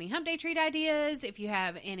 If you have any hump day treat ideas, if you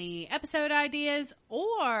have any episode ideas,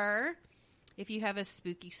 or if you have a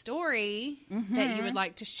spooky story that you would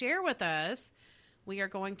like to share with us, we are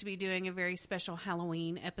going to be doing a very special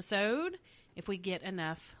Halloween episode if we get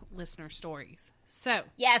enough listener stories. So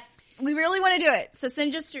yes, we really want to do it. So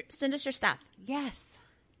send us your stuff. Yes.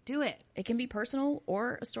 Do it. It can be personal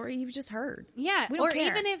or a story you've just heard. Yeah. We don't care.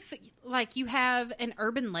 Even if, you have an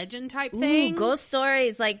urban legend type thing. Ooh, ghost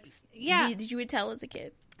stories, yeah. You would tell as a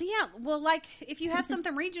kid. Yeah. Well, if you have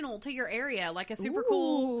something regional to your area, like a super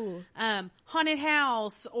cool haunted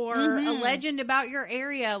house or a legend about your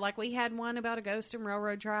area, like we had one about a ghost in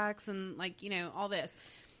railroad tracks and, all this.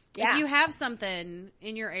 Yeah. If you have something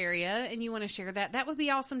in your area and you want to share that would be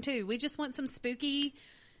awesome, too. We just want some spooky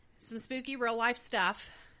real life stuff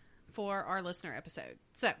for our listener episode.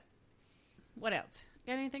 So, what else?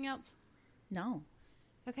 Got anything else? No.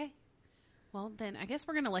 Okay. Well, then I guess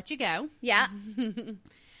we're going to let you go. Yeah.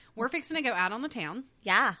 We're fixing to go out on the town.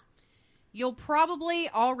 Yeah. You'll probably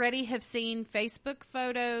already have seen Facebook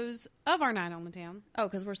photos of our night on the town. Oh,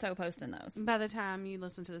 because we're so posting those. By the time you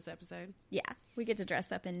listen to this episode. Yeah. We get to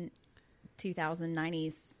dress up in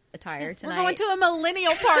 2090s attire tonight. We're going to a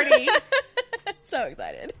millennial party. So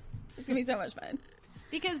excited. It's going to be so much fun.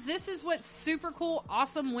 Because this is what super cool,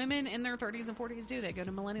 awesome women in their 30s and 40s do. They go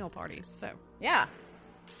to millennial parties. So, Yeah.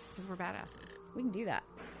 because we're badasses. We can do that.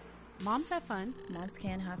 Moms have fun. Moms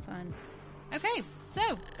can have fun. Okay, so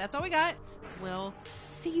that's all we got. We'll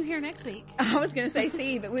see you here next week. I was going to say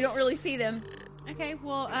see, but we don't really see them. Okay,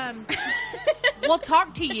 well, we'll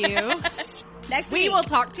talk to you. Next week. We will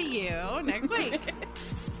talk to you next week.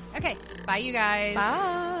 Okay, bye, you guys.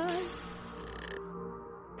 Bye.